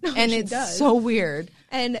camera. And it's so weird.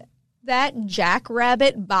 And that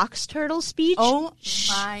jackrabbit box turtle speech, oh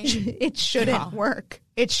my it shouldn't work.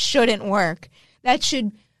 It shouldn't work. That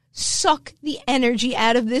should suck the energy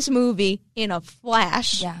out of this movie in a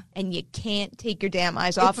flash. Yeah. And you can't take your damn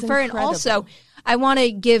eyes off of her. Incredible. And also, I want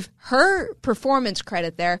to give her performance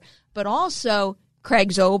credit there, but also Craig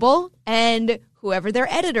Zobel and whoever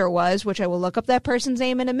their editor was, which I will look up that person's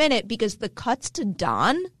name in a minute, because the cuts to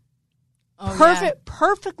Dawn,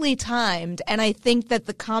 perfectly timed, and I think that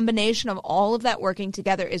the combination of all of that working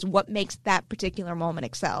together is what makes that particular moment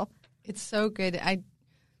excel. It's so good. I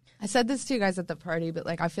said this to you guys at the party, but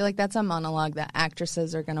like I feel like that's a monologue that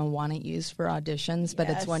actresses are going to want to use for auditions, but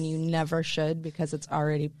it's one you never should because it's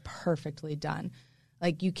already perfectly done.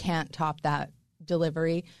 Like you can't top that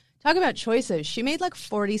delivery. Talk about choices. She made like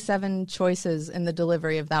 47 choices in the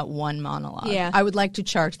delivery of that one monologue. Yeah. I would like to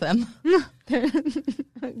chart them.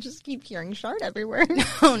 I just keep hearing shart everywhere.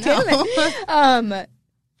 Oh, no.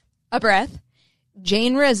 A breath.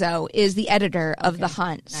 Jane Rizzo is the editor of The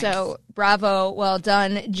Hunt. Nice. So bravo, well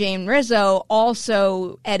done. Jane Rizzo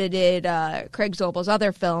also edited Craig Zobel's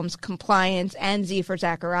other films, Compliance and Z for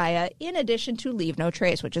Zachariah, in addition to Leave No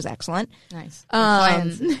Trace, which is excellent. Nice.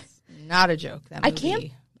 Compliance is not a joke, that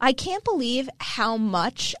movie. I can't believe how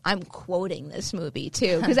much I'm quoting this movie,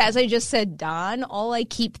 too. Because as I just said, Dawn, all I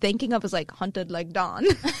keep thinking of is, like, Hunted Like Dawn.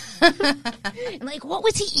 And, like, what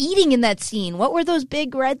was he eating in that scene? What were those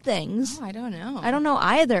big red things? Oh, I don't know. I don't know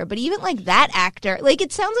either. But even, like, that actor, like,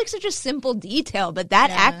 it sounds like such a simple detail, but that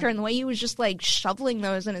actor and the way he was just, like, shoveling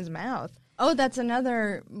those in his mouth. Oh, that's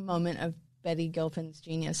another moment of Betty Gilpin's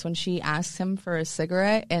genius when she asks him for a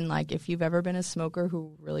cigarette, and like if you've ever been a smoker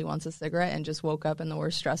who really wants a cigarette and just woke up in the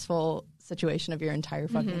worst stressful situation of your entire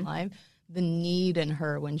fucking life, the need in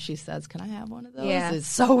her when she says, "Can I have one of those?" is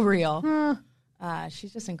so real.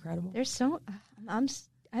 She's just incredible. They're so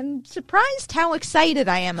I'm surprised how excited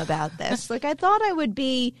I am about this. Like I thought I would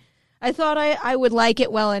be. I thought I would like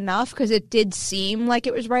it well enough because it did seem like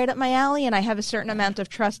it was right up my alley, and I have a certain amount of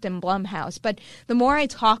trust in Blumhouse. But the more I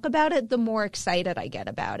talk about it, the more excited I get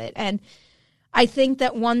about it. And I think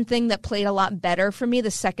that one thing that played a lot better for me the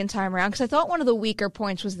second time around, because I thought one of the weaker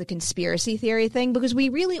points was the conspiracy theory thing, because we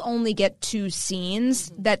really only get 2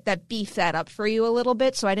 scenes that beef that up for you a little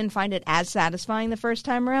bit, so I didn't find it as satisfying the first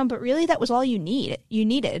time around. But really, that was all you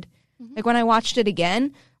needed. Like when I watched it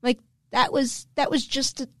again, like that was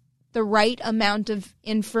just the right amount of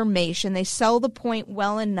information. They sell the point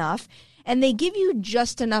well enough, and they give you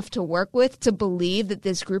just enough to work with to believe that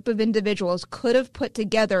this group of individuals could have put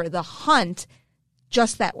together the hunt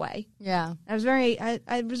just that way. Yeah. I was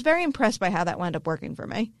very impressed by how that wound up working for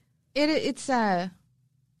me.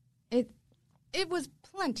 It was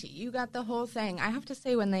plenty. You got the whole thing. I have to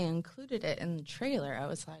say, when they included it in the trailer, I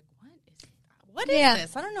was like, what is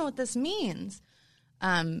this? I don't know what this means.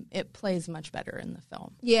 It plays much better in the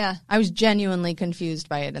film. Yeah. I was genuinely confused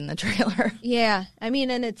by it in the trailer. Yeah. I mean,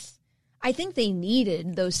 and I think they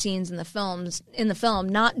needed those scenes in the film,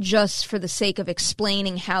 not just for the sake of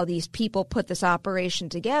explaining how these people put this operation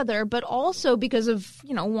together, but also because of,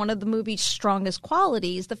 one of the movie's strongest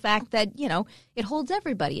qualities, the fact that, it holds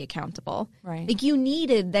everybody accountable. Right. Like, you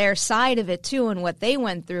needed their side of it, too, and what they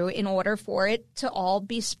went through in order for it to all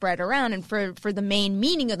be spread around and for the main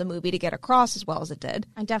meaning of the movie to get across as well as it did.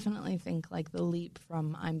 I definitely think, like, the leap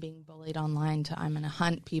from I'm being bullied online to I'm going to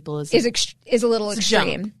hunt people is a little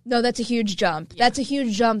extreme. Jump. No, that's a huge jump. Yeah. That's a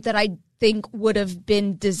huge jump that I think would have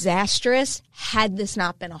been disastrous had this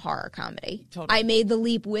not been a horror comedy. Totally. I made the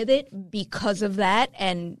leap with it because of that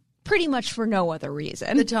and pretty much for no other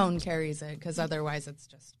reason. The tone carries it because otherwise it's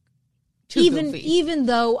just too goofy. Even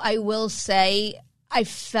though I will say I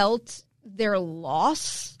felt their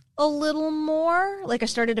loss a little more. Like, I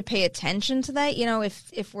started to pay attention to that.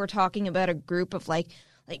 If we're talking about a group of like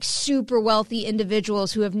super wealthy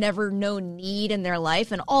individuals who have never known need in their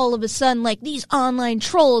life, and all of a sudden, like, these online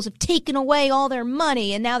trolls have taken away all their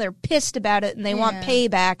money and now they're pissed about it and they want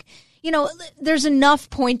payback. There's enough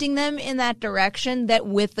pointing them in that direction that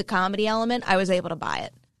with the comedy element, I was able to buy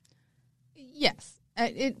it. Yes.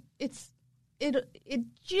 It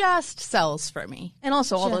just sells for me. And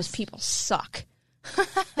also all those people suck.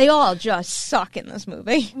 They all just suck in this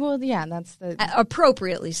movie. Well, yeah, that's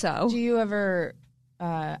appropriately so. Do you ever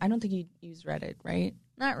I don't think you use Reddit, right?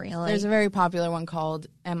 Not really. There's a very popular one called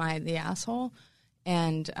Am I the Asshole?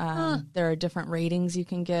 And there are different ratings you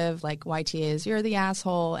can give, like YTA is you're the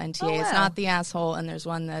asshole, and TA is not the asshole, and there's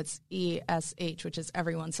one that's ESH, which is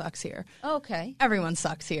everyone sucks here. Okay. Everyone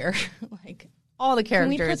sucks here. Like, all the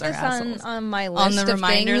characters are assholes. Can we put this on my list of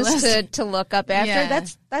things to look up after? Yeah.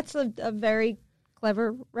 That's a very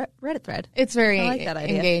clever Reddit thread. It's very I like that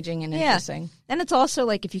idea. engaging and interesting. And it's also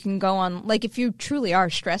like if you can go on, like if you truly are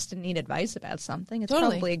stressed and need advice about something, it's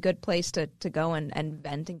probably a good place to go and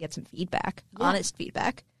vent and get some feedback, honest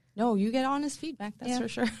feedback. No, you get honest feedback, that's for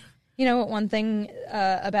sure. One thing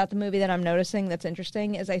about the movie that I'm noticing that's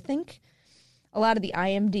interesting is I think a lot of the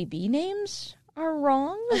IMDb names are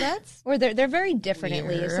wrong. Or they're very different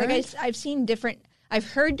Weird. at least. Like I've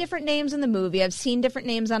heard different names in the movie. I've seen different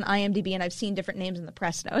names on IMDb, and I've seen different names in the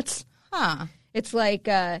press notes. Huh. It's like,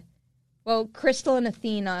 Crystal and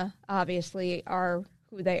Athena obviously are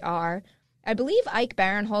who they are. I believe Ike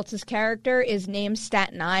Barinholtz's character is named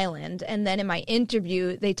Staten Island, and then in my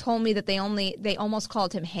interview, they told me that they almost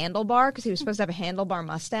called him Handlebar because he was supposed to have a handlebar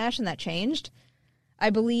mustache, and that changed.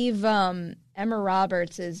 I believe Emma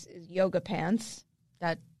Roberts is Yoga Pants.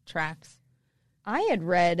 That tracks. I had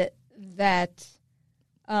read that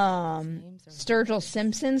Sturgill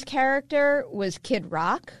Simpson's character was Kid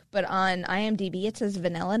Rock, but on IMDb it says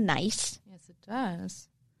Vanilla Nice. Yes, it does.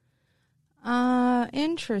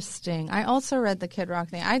 Interesting. I also read the Kid Rock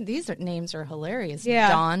thing. These names are hilarious. Yeah.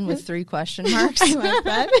 Dawn with 3 question marks. I like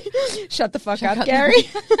that. Shut the fuck up, Gary.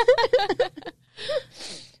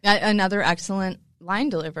 Another excellent line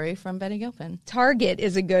delivery from Betty Gilpin. Target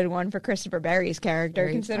is a good one for Christopher Berry's character,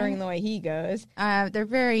 considering the way he goes. They're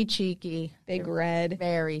very cheeky. Big Red.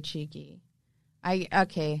 Very cheeky. I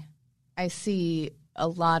see a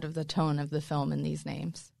lot of the tone of the film in these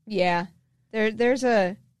names. Yeah. There's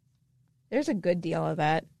a good deal of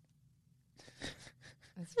that.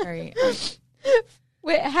 That's very...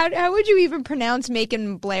 Wait, how would you even pronounce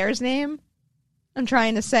Macon Blair's name? I'm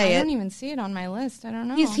trying to say I don't even see it on my list. I don't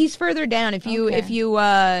know. He's further down. If you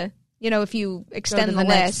extend the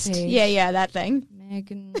list. Yeah, that thing.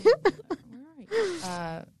 Megan, where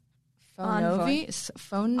are you?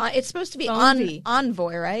 It's supposed to be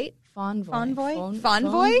Envoy, right?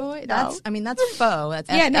 Fonvoy? That's faux. That's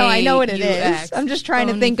I know what it is. F-A-U-X. I'm just trying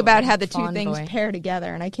to think about how the two things pair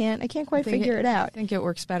together, and I can't quite figure it out. I think it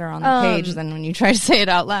works better on the page than when you try to say it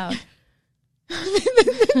out loud. Do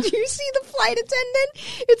you see the flight attendant?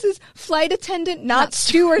 It says flight attendant, not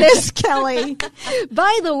stewardess, Kelly.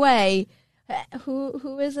 By the way,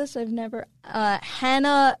 who is this? I've never...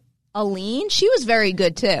 Hannah Aline? She was very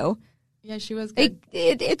good, too. Yeah, she was good.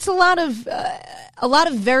 It's a lot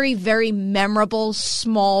of very, very memorable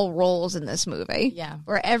small roles in this movie. Yeah.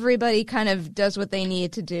 Where everybody kind of does what they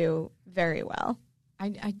need to do very well.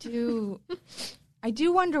 I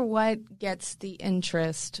do wonder what gets the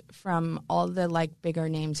interest from all the bigger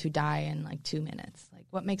names who die in 2 minutes.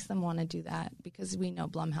 what makes them want to do that? Because we know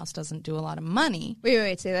Blumhouse doesn't do a lot of money.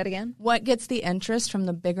 Wait, say that again. What gets the interest from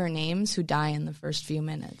the bigger names who die in the first few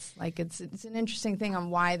minutes? Like, it's an interesting thing on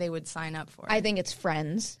why they would sign up for it. I think it's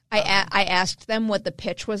Friends. I asked them what the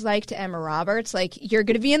pitch was like to Emma Roberts. Like, you're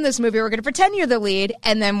going to be in this movie. We're going to pretend you're the lead,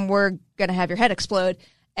 and then we're going to have your head explode.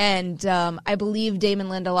 And I believe Damon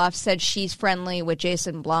Lindelof said she's friendly with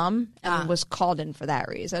Jason Blum and was called in for that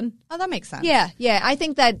reason. Oh, that makes sense. Yeah. I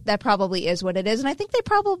think that probably is what it is. And I think they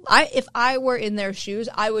probably, if I were in their shoes,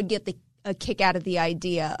 I would get a kick out of the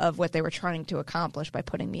idea of what they were trying to accomplish by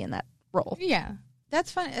putting me in that role. Yeah.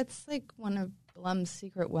 That's fun. It's like one of Blum's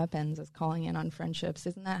secret weapons is calling in on friendships.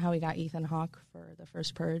 Isn't that how he got Ethan Hawke for the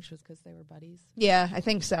first Purge, was because they were buddies? Yeah, I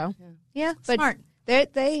think so. Yeah, but smart.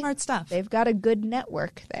 Smart stuff. They've got a good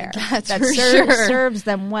network there. That serves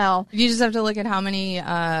them well. You just have to look at how many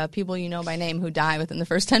people you know by name who die within the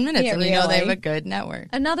first 10 minutes, and you know they have a good network.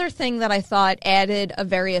 Another thing that I thought added a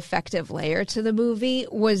very effective layer to the movie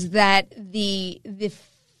was that the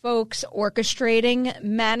folks orchestrating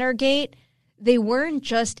Manorgate, they weren't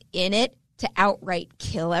just in it to outright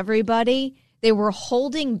kill everybody. They were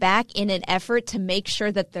holding back in an effort to make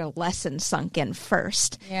sure that their lesson sunk in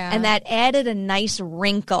first. Yeah. And that added a nice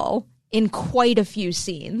wrinkle in quite a few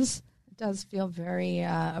scenes. It does feel very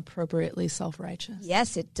appropriately self-righteous.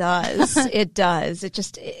 Yes, it does. It does.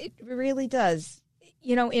 It really does.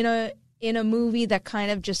 You know, in a movie that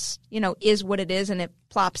kind of just, is what it is and it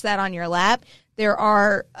plops that on your lap, there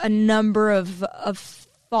are a number of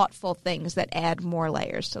thoughtful things that add more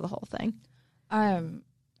layers to the whole thing. I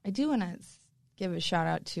do want to give a shout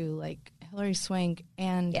out to like Hilary Swank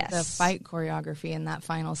and the fight choreography in that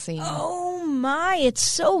final scene. Oh my, it's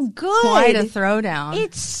so good. Quite a throwdown.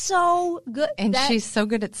 It's so good. And she's so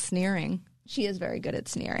good at sneering. She is very good at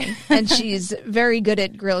sneering. And she's very good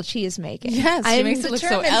at grilled cheese making. Yes, she makes it look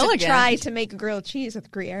so elegant. To try to make grilled cheese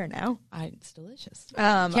with Gruyere now. It's delicious.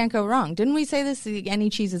 Can't go wrong. Didn't we say this? Any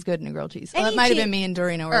cheese is good in a grilled cheese. Well, that might have been me and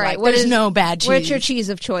Dorina. All right, there's no bad cheese. What's your cheese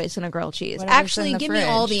of choice in a grilled cheese? Whatever's Actually, give me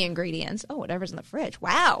all the ingredients. Oh, whatever's in the fridge.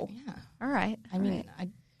 Wow. Yeah. All right. I mean,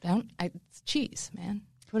 it's cheese, man.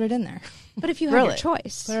 Put it in there. But if you had your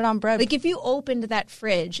choice. Put it on bread. Like if you opened that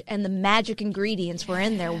fridge and the magic ingredients were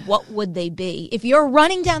in there, what would they be? If you're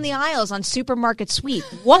running down the aisles on Supermarket Sweep,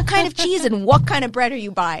 what kind of cheese and what kind of bread are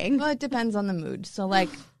you buying? Well, it depends on the mood. So like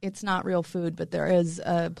it's not real food, but there is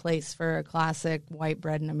a place for a classic white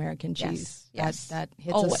bread and American cheese. Yes. That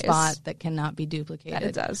hits Always. a spot that cannot be duplicated. That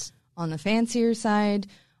it does. On the fancier side,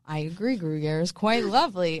 I agree. Gruyere is quite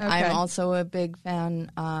lovely. Okay. I'm also a big fan.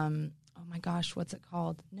 Oh my gosh, what's it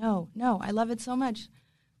called? No, I love it so much.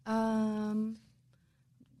 They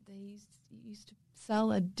used to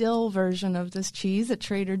sell a dill version of this cheese at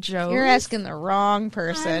Trader Joe's. You're asking the wrong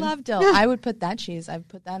person. I love dill. I would put that cheese. I've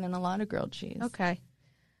put that in a lot of grilled cheese. Okay.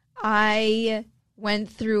 I went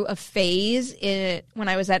through a phase when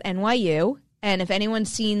I was at NYU. And if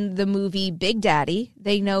anyone's seen the movie Big Daddy,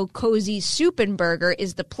 they know Cozy's Soup and Burger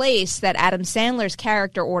is the place that Adam Sandler's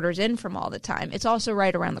character orders in from all the time. It's also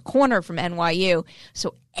right around the corner from NYU.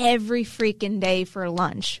 So every freaking day for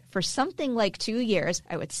lunch, for something like 2 years,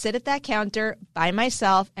 I would sit at that counter by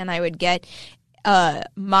myself and I would get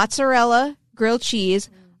mozzarella grilled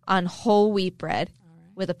cheese on whole wheat bread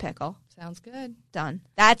with a pickle. Sounds good. Done.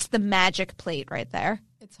 That's the magic plate right there.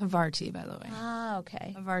 It's Havarti, by the way. Ah,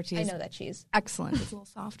 okay. Havarti I is know that cheese. excellent. It's a little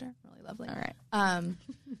softer. Really lovely. All right.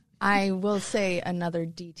 I will say another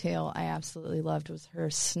detail I absolutely loved was her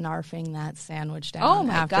snarfing that sandwich down. Oh,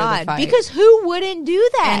 my after God. the fight. Because who wouldn't do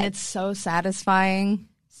that? And it's so satisfying.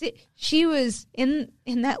 See, she was, in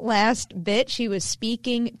that last bit, she was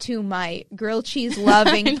speaking to my grilled cheese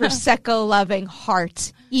loving, Prosecco loving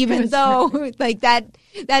heart. Even though, like, that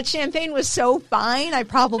champagne was so fine, I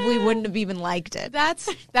probably wouldn't have even liked it.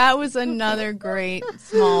 That was another great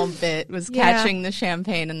small bit, was catching the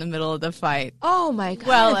champagne in the middle of the fight. Oh, my God.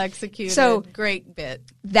 Well executed. So, great bit.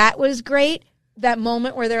 That was great. That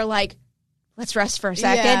moment where they're like, let's rest for a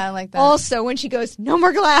second. Yeah, I like that. Also, when she goes, no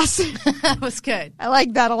more glass. That was good. I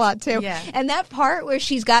like that a lot, too. Yeah. And that part where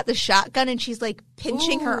she's got the shotgun and she's, like,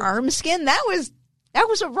 pinching her arm skin, that was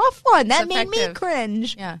a rough one. That made me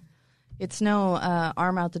cringe. Yeah. It's no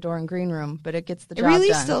arm out the door in green room, but it gets the job done. It really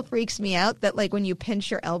done. still freaks me out that, like, when you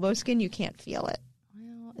pinch your elbow skin, you can't feel it.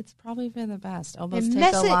 Well, it's probably for the best. Elbows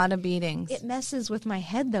take a lot of beatings. It messes with my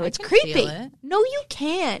head, though. It's can creepy. feel it. No, you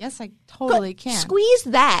can't. Yes, I totally can. Squeeze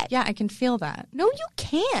that. Yeah, I can feel that. No, you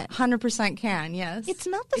can't. 100% can, yes. It's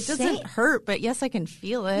not the same. It doesn't hurt, but yes, I can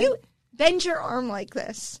feel it. You bend your arm like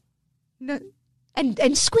this. No.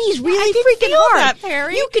 And squeeze really freaking hard. That,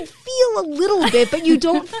 Perry. You could feel a little bit, but you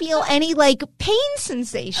don't feel any, like, pain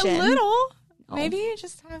sensation. A little. Maybe you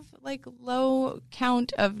just have like low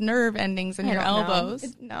count of nerve endings in your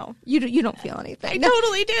elbows. No, you don't feel anything. I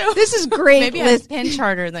totally do. This is great. Maybe I pinch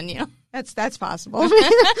harder than you. That's possible.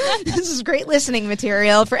 This is great listening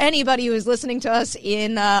material for anybody who is listening to us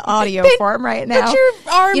in audio form right now. Put your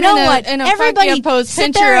arm in a everybody pose,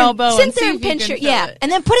 pinch your elbow, sit there and pinch your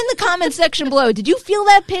and then put in the comment section below. Did you feel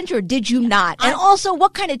that pinch or did you not? And also,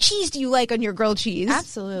 what kind of cheese do you like on your grilled cheese?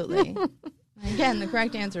 Absolutely. Again, the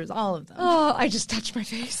correct answer is all of them. Oh, I just touched my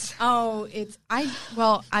face. Oh,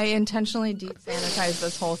 I intentionally deep sanitized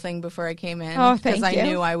this whole thing before I came in. Oh, thank you. Because I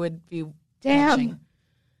knew I would be watching.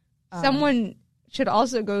 Someone should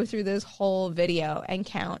also go through this whole video and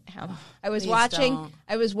count how I was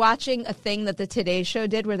watching a thing that the Today Show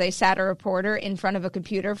did where they sat a reporter in front of a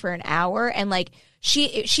computer for an hour and like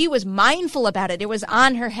she was mindful about it. It was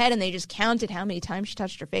on her head and they just counted how many times she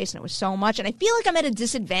touched her face and it was so much. And I feel like I'm at a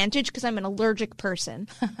disadvantage because I'm an allergic person.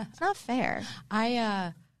 It's not fair.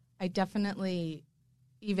 I definitely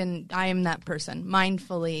I am that person.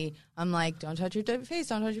 Mindfully, I'm like, don't touch your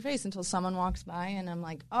face until someone walks by and I'm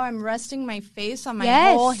like, oh, I'm resting my face on my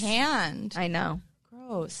whole hand. I know.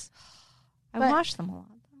 Gross. I wash them a lot.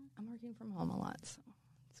 I'm working from home a lot, so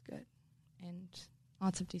it's good. And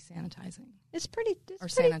lots of desanitizing. It's pretty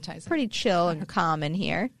sanitizing. Pretty chill and calm in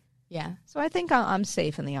here. Yeah. So I think I'm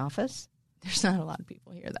safe in the office. There's not a lot of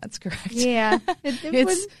people here. That's correct. Yeah. It's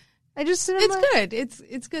good.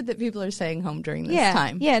 It's good that people are staying home during this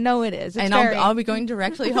time. Yeah, no, it is. I'll be going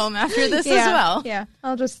directly home after this as well. Yeah,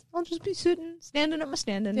 I'll just be standing at my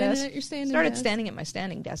standing desk. At your standing Started desk. standing at my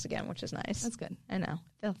standing desk again, which is nice. That's good. I know.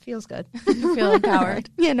 It feels good. You feel empowered.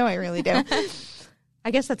 Yeah, no, I really do.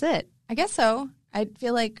 I guess that's it. I guess so. I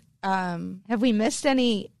feel like have we missed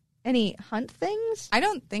any hunt things? I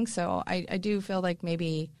don't think so. I do feel like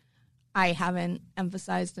maybe I haven't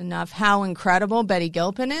emphasized enough how incredible Betty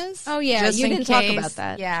Gilpin is. Oh, yeah. You didn't talk about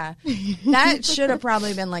that. Yeah. That should have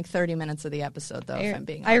probably been like 30 minutes of the episode, though, if I'm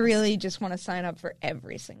being honest. I really just want to sign up for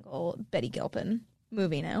every single Betty Gilpin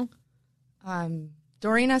movie now.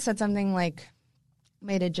 Dorina said something like,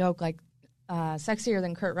 made a joke like, sexier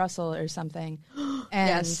than Kurt Russell or something.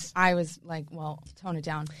 And yes. I was like, well, tone it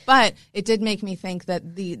down. But it did make me think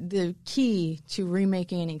that the key to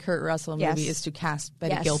remaking any Kurt Russell movie is to cast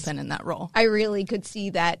Betty Gilpin in that role. I really could see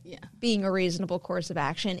that being a reasonable course of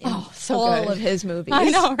action in all of his movies. I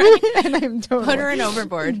know, right? And I'm totally put her in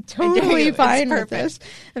Overboard. Totally fine with this.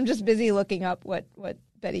 I'm just busy looking up what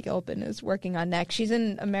Betty Gilpin is working on next. She's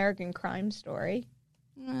in American Crime Story.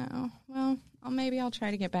 No, well, maybe I'll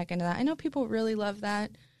try to get back into that. I know people really love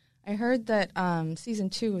that. I heard that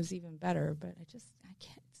season 2 was even better, but I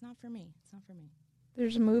can't. It's not for me.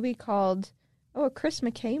 There's a movie called a Chris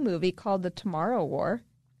McKay movie called The Tomorrow War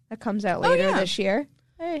that comes out later this year.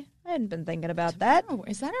 Hey, I hadn't been thinking about that.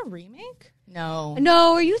 Is that a remake? No.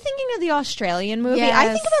 No, are you thinking of the Australian movie? Yes. I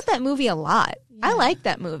think about that movie a lot. Yeah. I like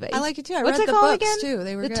that movie. I like it too. I What's read it the called books again? too.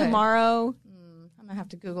 They were The good. Tomorrow. I have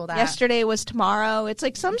to Google that. Yesterday was tomorrow. It's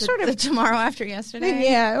like some sort of the tomorrow after yesterday.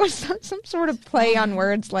 Yeah, it was some sort of play on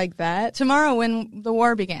words like that. Tomorrow when the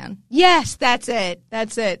war began. Yes, that's it.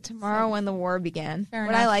 Tomorrow when the war began. Fair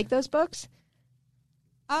Would enough. I like those books?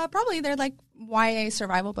 Probably. They're like YA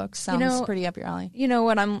survival books. Sounds pretty up your alley. You know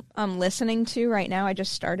what I'm listening to right now? I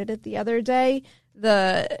just started it the other day.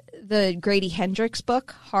 The Grady Hendrix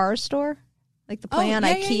book, Horror Store. Like the play on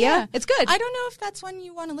IKEA. Yeah. It's good. I don't know if that's one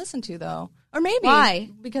you want to listen to, though. Or maybe. Why?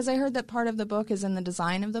 Because I heard that part of the book is in the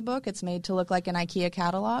design of the book. It's made to look like an IKEA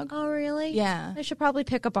catalog. Oh, really? Yeah. I should probably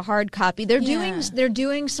pick up a hard copy. They're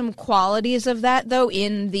doing some qualities of that, though,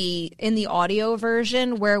 in the audio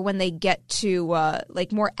version, where when they get to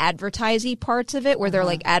like more advertising parts of it, where they're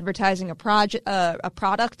like advertising a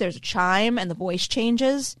product, there's a chime and the voice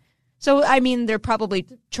changes. So, I mean, they're probably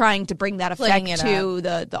trying to bring that effect to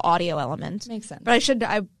the audio element. Makes sense. But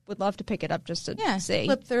I would love to pick it up just to see.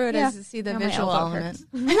 Flip through it as to see the visual element.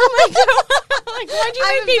 Oh my God. Like, why'd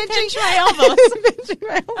you make me pinch my elbows? Pinching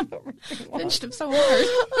my elbow. Pinched him so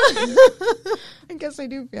hard. I guess I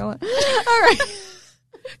do feel it. All right.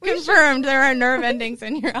 Confirmed there are nerve endings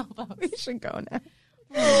in your elbows. We should go now.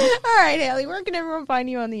 All right, Haley, where can everyone find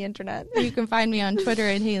you on the internet? You can find me on Twitter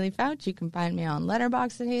at Haley Fouch. You can find me on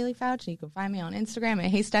Letterboxd at Haley Fouch. You can find me on Instagram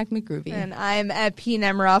at Haystack McGroovy. And I'm at P.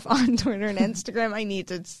 Nemroff on Twitter and Instagram. I need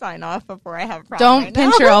to sign off before I have a problem. Don't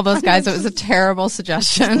pinch your elbows, guys. It was a terrible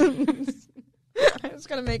suggestion. I was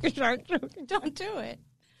going to make a shark joke. Don't do it.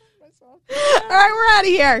 All right, we're out of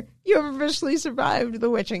here. You have officially survived the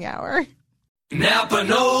witching hour. Napa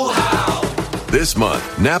Know How. This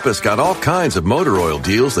month, Napa's got all kinds of motor oil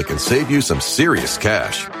deals that can save you some serious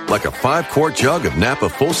cash. Like a 5-quart jug of Napa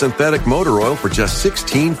full synthetic motor oil for just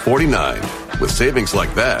 $16.49. With savings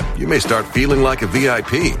like that, you may start feeling like a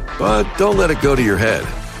VIP. But don't let it go to your head.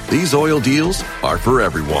 These oil deals are for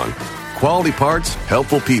everyone. Quality parts,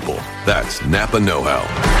 helpful people. That's Napa Know-How.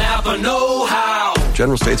 Napa Know-How.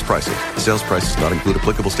 General States pricing. Sales price does not include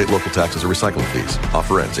applicable state, local taxes, or recycling fees.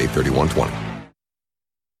 Offer ends 8/31/20.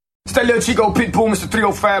 Stay Little Chico Pitbull, Mr.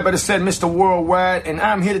 305, better said Mr. Worldwide, and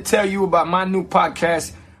I'm here to tell you about my new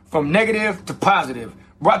podcast, From Negative to Positive,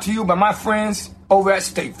 brought to you by my friends over at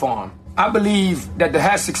State Farm. I believe that to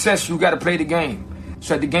have success, you got to play the game,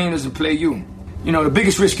 so that the game doesn't play you. You know, the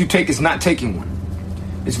biggest risk you take is not taking one.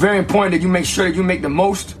 It's very important that you make sure that you make the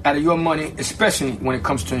most out of your money, especially when it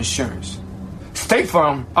comes to insurance. State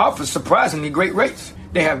Farm offers surprisingly great rates.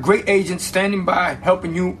 They have great agents standing by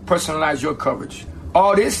helping you personalize your coverage.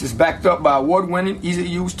 All this is backed up by award-winning,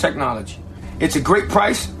 easy-to-use technology. It's a great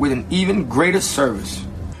price with an even greater service.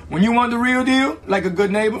 When you want the real deal, like a good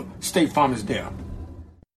neighbor, State Farm is there.